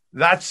think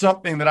that's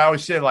something that I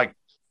always say, like,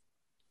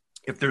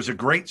 if there's a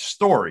great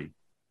story,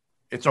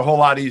 it's a whole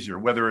lot easier,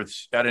 whether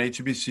it's at an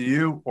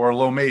HBCU or a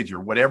low major,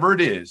 whatever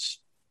it is.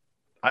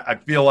 I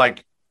feel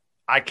like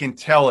I can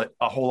tell it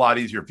a whole lot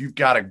easier. If you've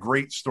got a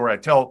great story, I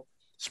tell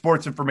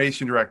sports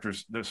information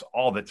directors this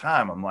all the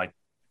time. I'm like,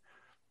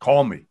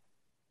 call me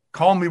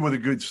with a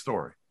good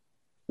story.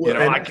 Well,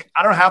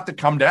 I don't have to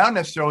come down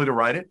necessarily to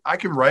write it. I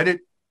can write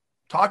it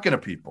talking to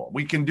people.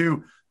 We can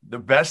do the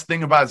best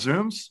thing about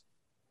Zooms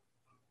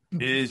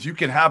is you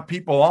can have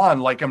people on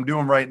like I'm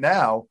doing right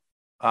now,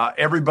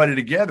 everybody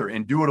together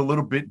and do it a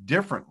little bit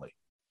differently.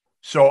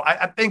 So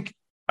I think,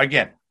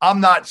 again, I'm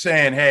not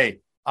saying, hey,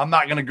 I'm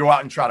not going to go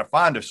out and try to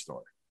find a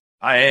story.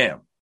 I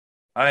am.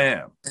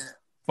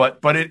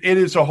 But it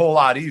is a whole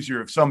lot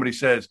easier if somebody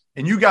says,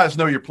 and you guys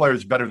know your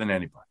players better than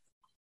anybody.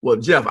 Well,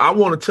 Jeff, I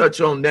want to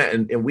touch on that.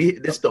 And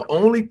this is the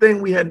only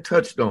thing we hadn't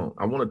touched on.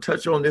 I want to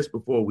touch on this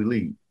before we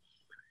leave.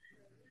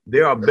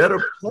 There are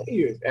better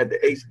players at the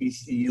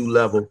HBCU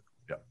level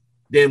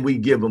than we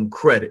give them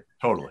credit.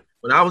 Totally.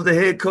 When I was the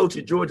head coach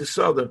at Georgia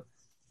Southern,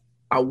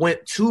 I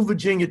went to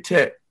Virginia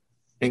Tech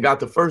and got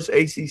the first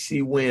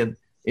ACC win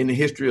in the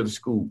history of the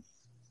school.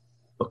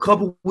 A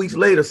couple weeks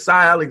later,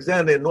 Cy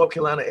Alexander at North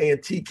Carolina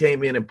A&T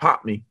came in and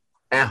popped me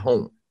at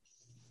home.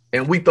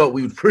 And we thought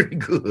we was pretty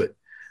good.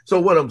 So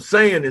what I'm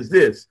saying is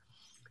this.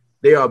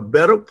 There are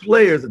better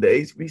players at the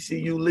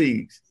HBCU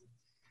leagues,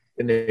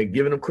 and they're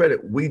giving them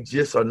credit. We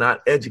just are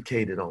not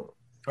educated on them.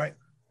 Right.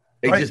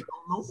 They just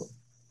don't know them.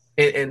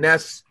 And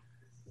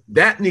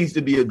that needs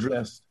to be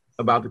addressed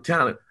about the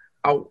talent.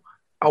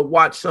 I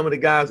watched some of the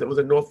guys that was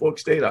at Norfolk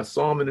State. I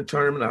saw them in the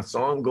tournament. I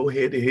saw them go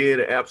head-to-head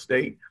at App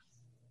State.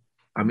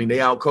 I mean, they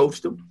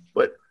outcoached them,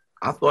 but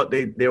I thought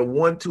their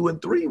 1, 2,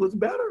 and 3 was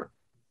better.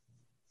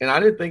 And I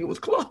didn't think it was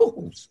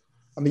close.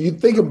 I mean, you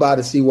think about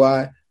it,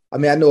 CY. I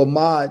mean, I know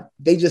Ahmad,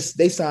 they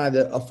signed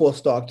a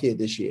 4-star kid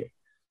this year.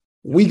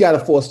 We got a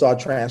 4-star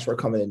transfer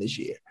coming in this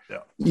year. Yeah.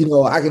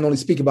 I can only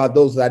speak about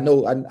those that I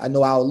know. I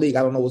know our league.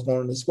 I don't know what's going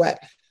on in the SWAC.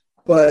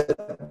 But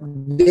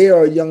there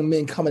are young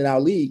men coming in our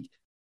league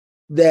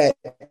that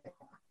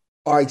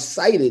are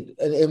excited.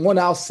 And one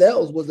of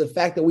ourselves was the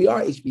fact that we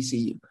are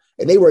HBCU.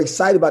 And they were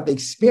excited about the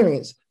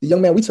experience. The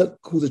young man we took,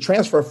 who's a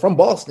transfer from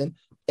Boston,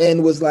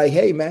 and was like,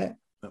 hey, man,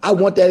 I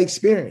want that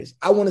experience.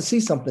 I want to see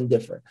something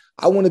different.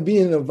 I want to be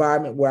in an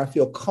environment where I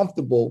feel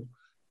comfortable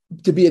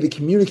to be able to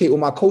communicate with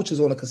my coaches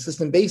on a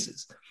consistent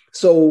basis.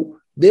 So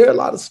there are a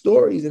lot of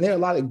stories and there are a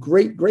lot of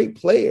great, great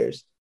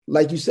players,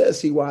 like you said,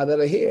 CY, that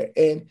are here.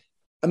 And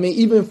I mean,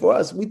 even for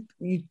us,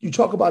 you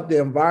talk about the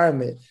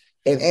environment,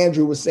 and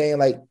Andrew was saying,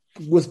 like,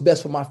 what's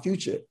best for my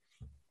future?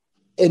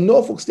 In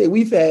Norfolk State,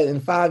 we've had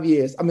in 8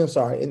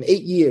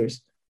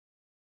 years,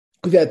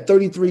 we've had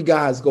 33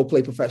 guys go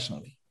play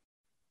professionally.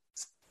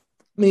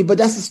 I mean, but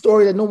that's a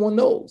story that no one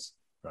knows.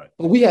 Right.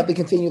 But we have to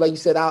continue, like you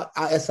said, our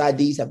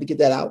SIDs have to get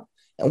that out,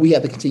 and we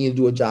have to continue to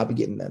do a job of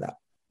getting that out.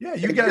 Yeah,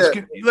 you guys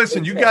can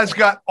listen. You guys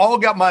got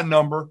my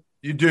number.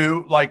 You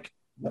do. Like,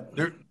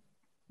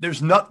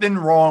 there's nothing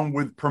wrong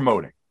with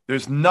promoting.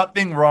 There's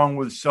nothing wrong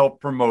with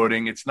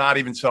self-promoting. It's not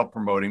even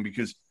self-promoting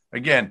because,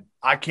 again,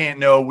 we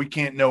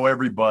can't know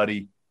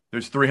everybody.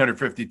 There's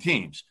 350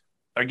 teams.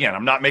 Again,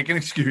 I'm not making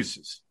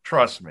excuses.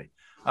 Trust me.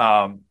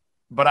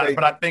 But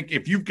I think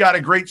if you've got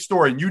a great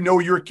story and you know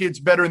your kids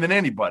better than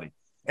anybody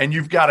and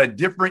you've got a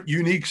different,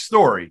 unique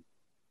story,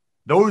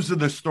 those are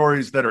the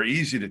stories that are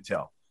easy to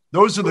tell.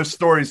 Those are the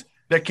stories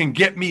that can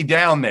get me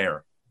down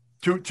there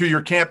to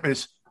your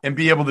campus and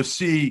be able to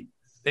see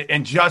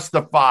and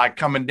justify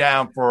coming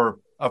down for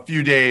a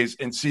few days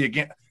and see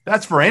again.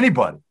 That's for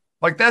anybody.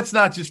 Like, that's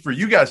not just for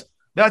you guys.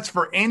 That's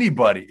for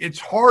anybody. It's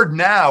hard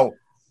now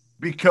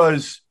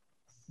because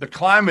the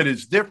climate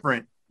is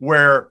different,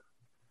 where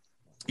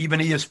even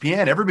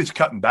ESPN, everybody's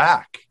cutting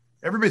back.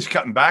 Everybody's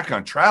cutting back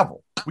on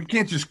travel. We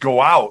can't just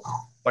go out.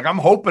 Like, I'm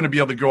hoping to be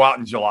able to go out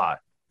in July.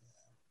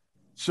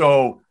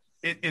 So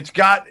you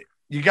got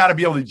to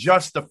be able to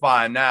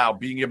justify now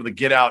being able to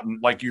get out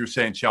and, like you were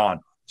saying,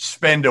 Sean,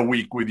 spend a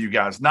week with you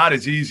guys. Not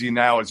as easy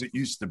now as it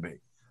used to be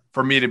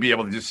for me to be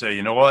able to just say,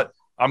 you know what,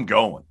 I'm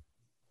going.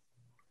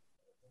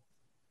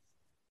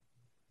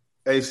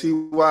 Hey,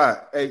 CY,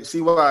 I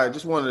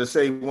just wanted to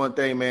say one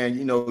thing, man.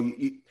 You know,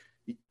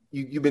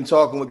 you've been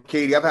talking with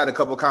Katie. I've had a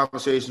couple of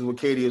conversations with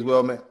Katie as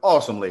well, man.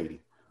 Awesome lady.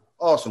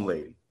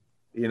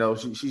 You know,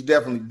 she's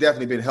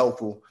definitely been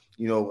helpful,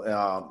 you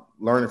know,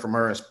 learning from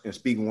her and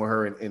speaking with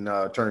her in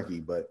Turnkey.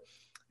 But,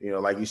 you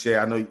know, like you said,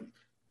 I know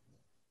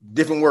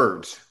different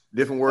words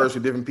for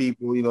different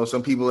people. You know,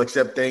 some people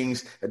accept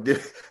things a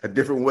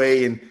different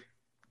way, and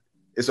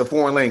it's a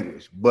foreign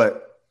language.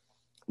 But,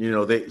 you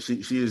know,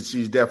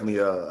 she's definitely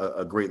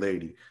a great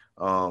lady.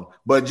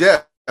 But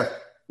Jeff,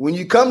 when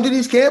you come to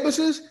these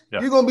campuses,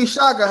 you're going to be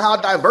shocked at how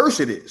diverse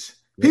it is.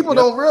 People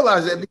don't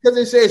realize that because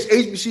they say it's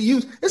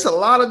HBCUs, it's a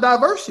lot of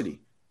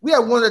diversity. We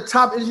have one of the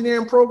top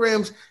engineering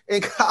programs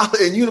in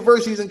college, in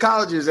universities and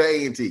colleges at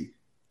A&T.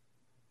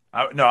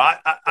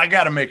 I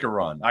got to make a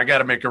run. I got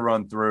to make a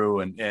run through,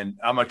 and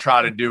I'm going to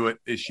try to do it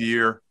this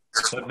year.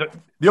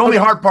 The only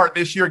hard part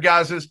this year,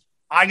 guys, is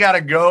I got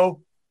to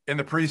go in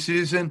the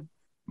preseason.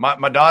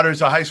 My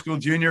daughter's a high school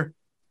junior.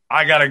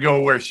 I got to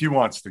go where she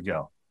wants to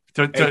go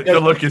to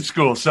look at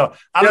school. So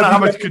I don't know how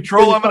much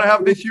control I'm going to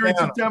have this year in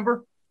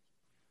September.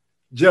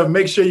 Jeff,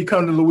 make sure you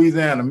come to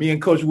Louisiana. Me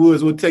and Coach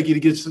Woods will take you to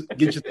get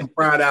you some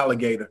fried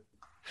alligator.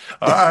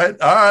 All right.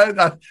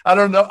 I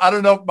don't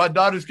know if my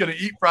daughter's going to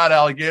eat fried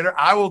alligator.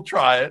 I will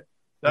try it.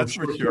 That's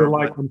for sure.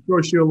 I'm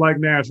sure she'll like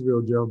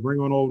Nashville, Jeff. Bring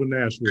on over to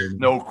Nashville. Man.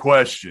 No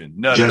question.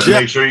 Just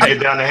make sure you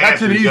get down to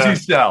Hampton. That's an easy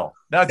sell.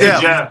 That's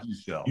an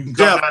easy sell. You can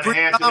come down to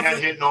Hampton and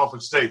hit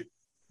Norfolk State.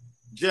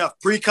 Jeff,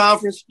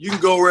 pre-conference, you can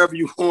go wherever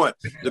you want.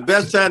 The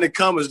best time to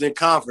come is in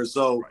conference.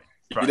 So,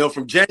 you know,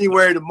 from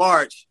January to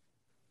March,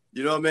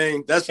 you know what I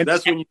mean? That's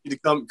when you need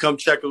to come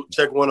check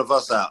one of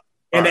us out.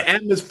 And the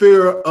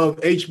atmosphere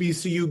of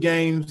HBCU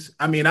games,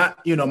 I mean,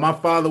 my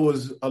father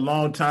was a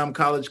longtime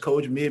college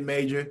coach,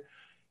 mid-major,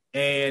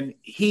 and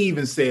he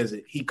even says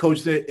it. He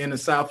coached it in the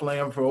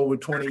Southland for over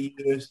 20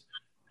 years.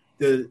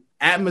 The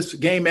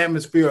game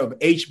atmosphere of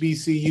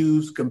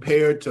HBCUs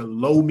compared to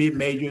low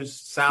mid-majors,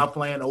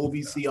 Southland,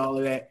 OVC, all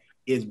of that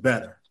is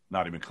better.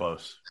 Not even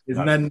close. It's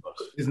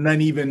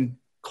not even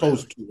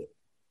close to it.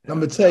 I'm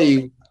going to tell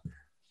you,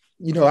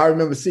 you know, I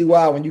remember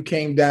CY when you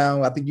came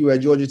down. I think you were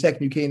at Georgia Tech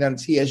and you came down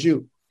to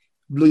TSU.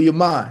 Blew your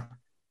mind.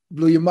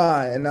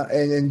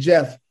 And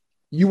Jeff,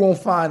 you won't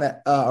find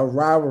a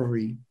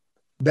rivalry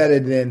better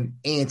than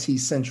A&T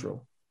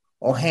Central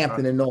or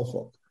Hampton and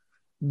Norfolk.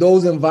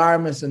 Those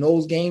environments and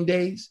those game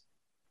days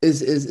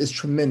is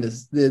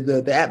tremendous.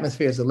 The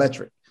atmosphere is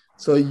electric.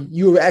 So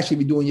you will actually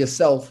be doing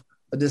yourself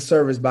a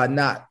disservice by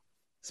not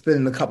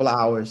spending a couple of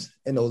hours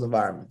in those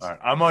environments. All right,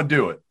 I'm going to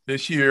do it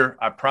this year.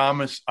 I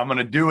promise I'm going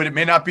to do it. It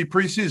may not be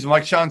preseason,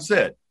 like Sean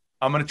said.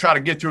 I'm going to try to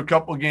get to a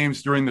couple of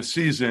games during the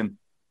season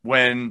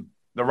when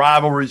the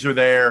rivalries are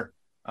there,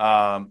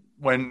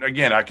 when,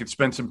 again, I could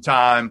spend some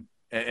time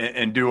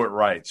and do it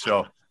right.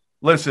 So,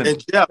 listen.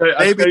 And Jeff,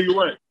 maybe you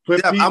what.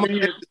 Jeff, I'm going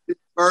to take this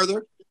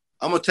further.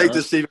 I'm going to take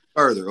this even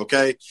further,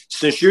 okay?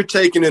 Since you're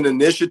taking an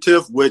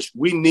initiative, which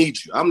we need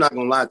you. I'm not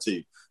going to lie to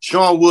you.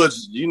 Sean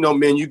Woods, you know,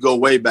 man, you go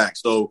way back.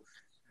 So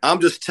I'm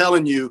just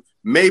telling you,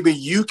 maybe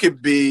you can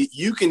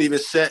even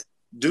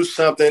do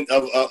something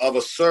of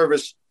a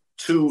service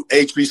to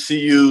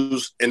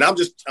HBCUs. And I'm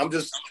just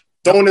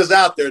throwing this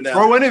out there now.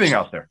 Throw anything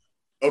out there.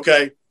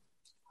 Okay.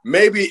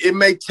 Maybe it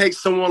may take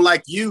someone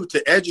like you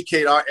to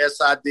educate our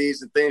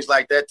SIDs and things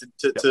like that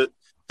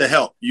to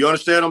help. You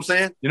understand what I'm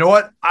saying? You know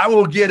what? I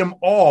will get them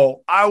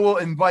all. I will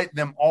invite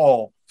them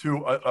all to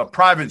a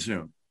private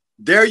Zoom.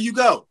 There you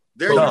go.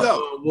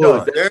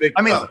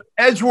 I mean,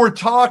 as we're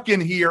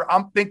talking here,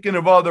 I'm thinking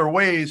of other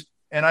ways.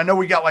 And I know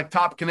we got like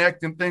Top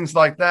Connect and things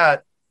like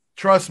that.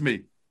 Trust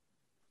me,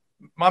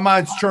 my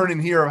mind's churning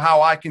here of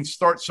how I can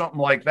start something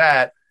like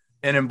that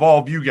and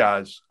involve you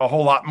guys a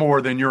whole lot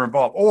more than you're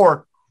involved.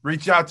 Or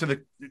reach out to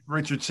the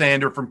Richard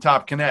Sander from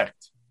Top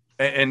Connect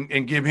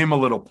and give him a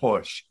little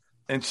push.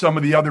 And some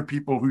of the other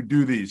people who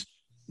do these,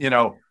 you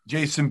know,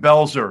 Jason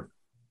Belzer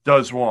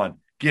does one.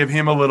 Give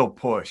him a little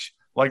push.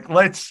 Like,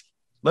 let's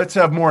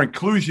have more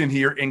inclusion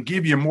here and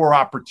give you more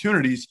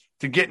opportunities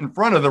to get in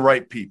front of the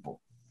right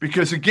people.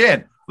 Because,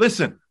 again,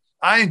 listen,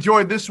 I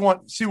enjoyed this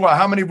one. See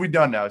how many have we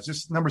done now? Is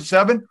this number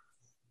 7?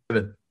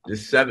 7. This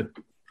is 7.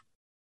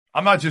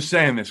 I'm not just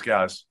saying this,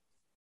 guys,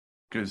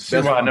 because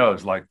CY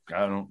knows, like,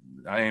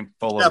 I ain't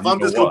full of. I'm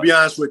just going to be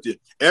honest with you.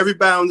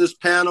 Everybody on this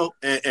panel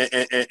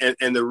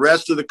and the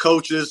rest of the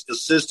coaches,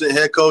 assistant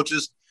head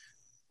coaches,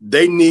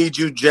 they need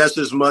you just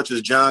as much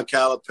as John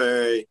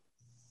Calipari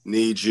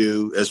needs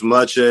you, as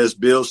much as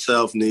Bill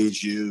Self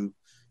needs you.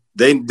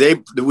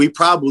 We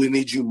probably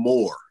need you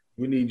more.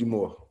 We need you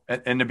more.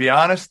 And to be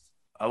honest,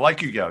 I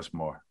like you guys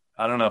more.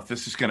 I don't know if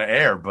this is going to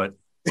air, but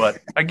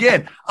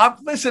again,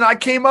 I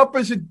came up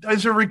as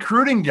a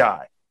recruiting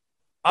guy.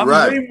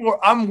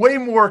 I'm way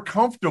more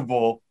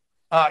comfortable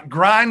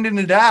grinding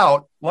it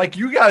out like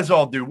you guys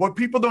all do. What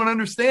people don't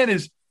understand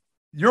is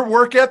your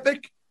work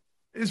ethic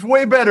is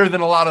way better than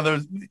a lot of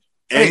those.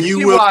 And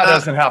CY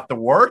doesn't have to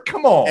work.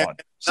 Come on.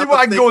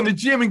 CY can go in the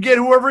gym and get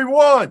whoever he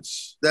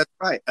wants. That's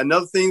right.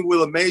 Another thing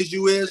will amaze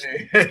you is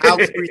how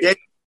creative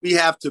we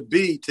have to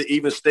be to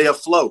even stay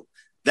afloat.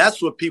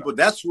 That's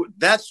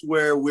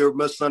where we're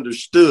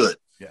misunderstood.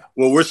 Yeah.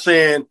 When we're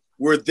saying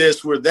we're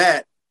this, we're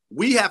that,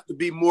 we have to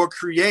be more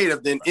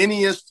creative than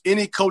any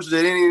coaches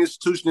at any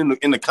institution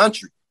in the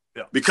country.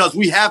 Yeah. Because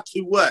we have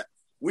to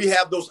we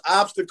have those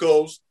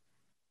obstacles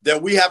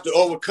that we have to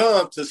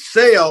overcome to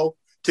sell,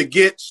 to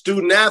get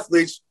student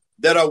athletes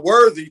that are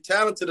worthy,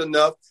 talented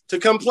enough to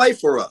come play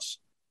for us.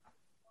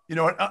 You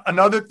know,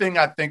 another thing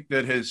I think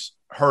that has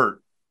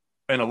hurt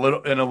in a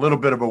little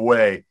bit of a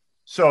way.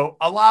 So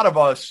a lot of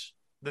us,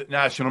 the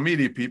national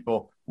media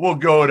people, will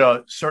go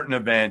to certain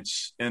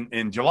events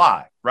in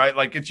July, right?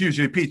 Like it's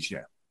usually Peach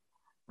Jam,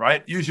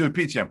 right? Usually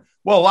Peach Jam.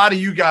 Well, a lot of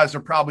you guys are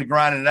probably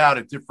grinding it out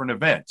at different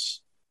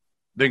events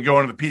than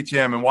going to the Peach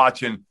Jam and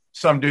watching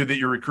some dude that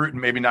you're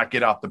recruiting maybe not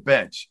get off the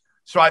bench.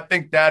 So I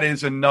think that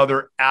is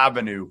another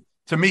avenue.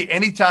 To me,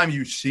 anytime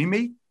you see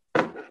me,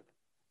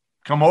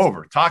 come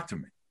over, talk to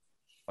me.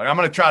 Like I'm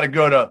going to try to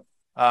go to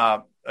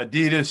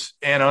Adidas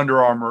and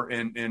Under Armour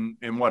in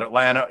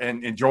Atlanta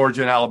and in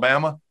Georgia and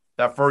Alabama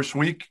that first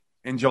week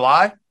in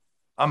July.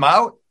 I'm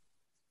out.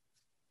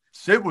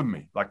 Sit with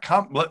me. Like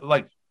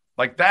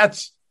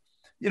that's,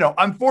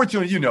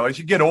 unfortunately, as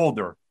you get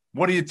older,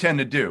 what do you tend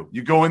to do?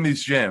 You go in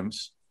these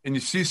gyms and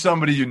you see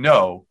somebody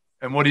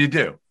and what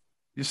do?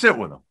 You sit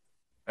with them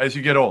as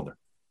you get older,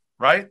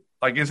 right?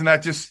 Like, isn't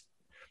that just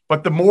 –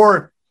 but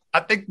I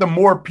think the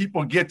more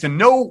people get to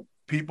know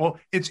people,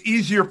 it's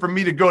easier for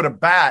me to go to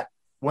bat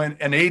when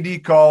an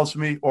AD calls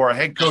me or a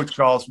head coach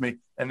calls me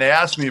and they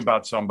ask me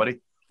about somebody.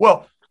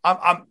 Well,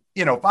 I'm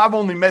if I've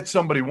only met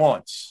somebody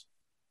once,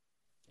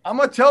 I'm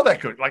going to tell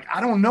that coach, like, I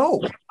don't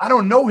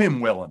know him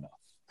well enough.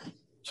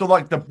 So,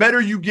 like, the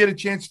better you get a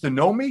chance to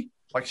know me,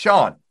 like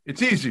Sean,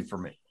 it's easy for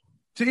me.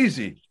 It's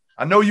easy.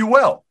 I know you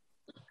well.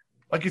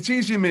 Like, it's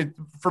easy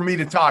for me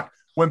to talk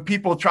when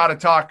people try to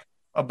talk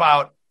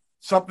about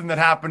something that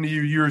happened to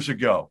you years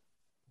ago.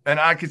 And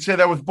I could say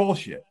that was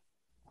bullshit.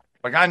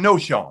 Like, I know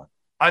Sean.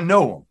 I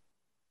know him.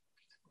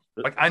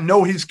 Like, I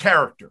know his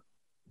character.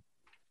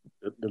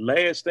 The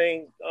last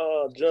thing,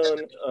 John,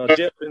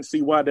 Jeff, and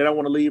CY that I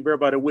want to leave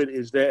everybody with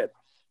is that,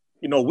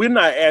 we're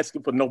not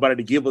asking for nobody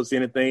to give us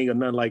anything or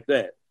nothing like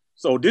that.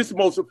 So this is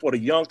mostly for the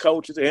young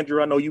coaches.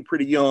 Andrew, I know you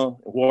pretty young.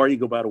 War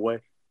Eagle, by the way.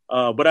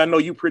 But I know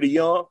you pretty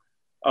young.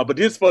 But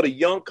this is for the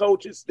young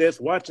coaches that's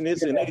watching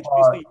this in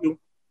HBCU.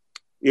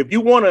 If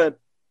you want to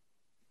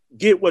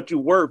get what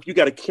you're worth, you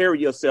got to carry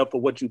yourself for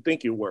what you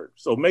think you're worth.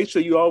 So make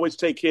sure you always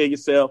take care of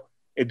yourself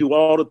and do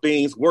all the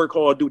things, work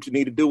hard, do what you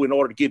need to do in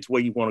order to get to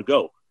where you want to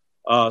go.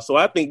 So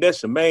I think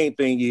that's the main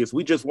thing is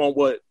we just want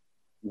what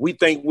we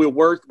think we're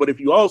worth. But if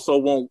you also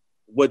want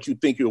what you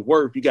think you're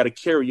worth, you got to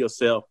carry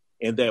yourself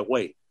in that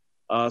way.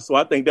 So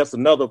I think that's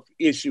another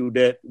issue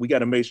that we got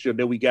to make sure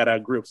that we got our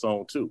grips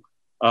on too.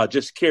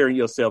 Just carrying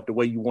yourself the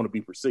way you want to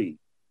be perceived.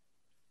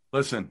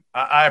 Listen,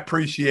 I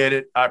appreciate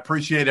it. I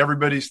appreciate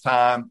everybody's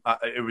time.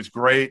 It was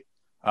great.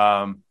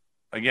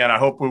 Again, I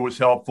hope it was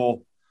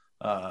helpful.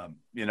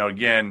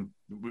 Again,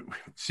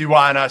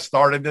 CY and I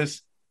started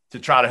this to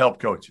try to help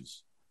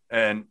coaches.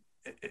 And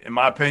in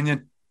my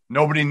opinion,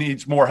 nobody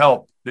needs more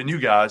help than you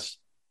guys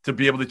to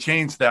be able to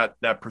change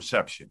that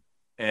perception.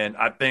 And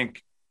I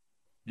think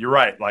you're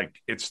right. Like,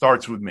 it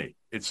starts with me.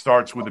 It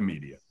starts with the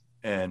media.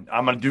 And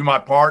I'm going to do my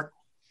part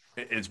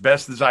as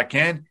best as I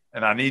can.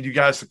 And I need you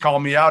guys to call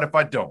me out if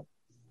I don't.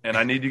 And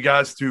I need you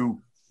guys to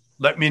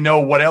let me know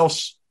what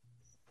else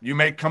you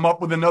may come up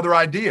with another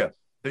idea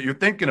that you're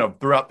thinking of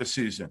throughout the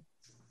season.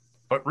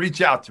 But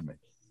reach out to me.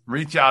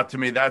 Reach out to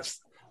me. That's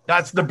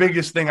the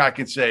biggest thing I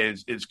can say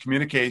is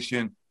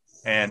communication.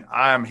 And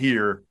I'm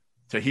here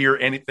to hear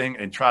anything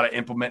and try to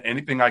implement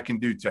anything I can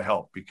do to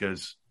help.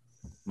 Because,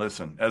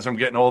 listen, as I'm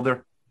getting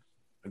older,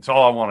 it's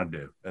all I want to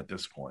do at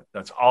this point.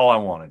 That's all I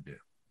want to do.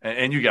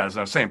 And you guys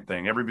know, same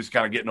thing. Everybody's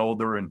kind of getting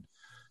older and,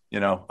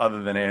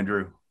 other than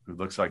Andrew, who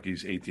looks like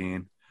he's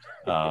 18,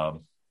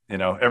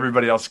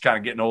 everybody else is kind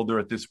of getting older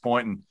at this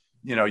point. And,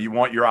 you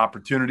want your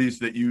opportunities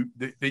that you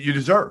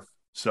deserve.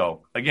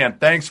 So again,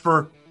 thanks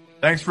for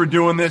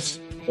doing this.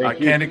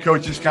 Candid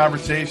Coaches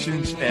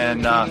Conversations.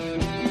 And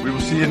we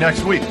will see you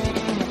next week.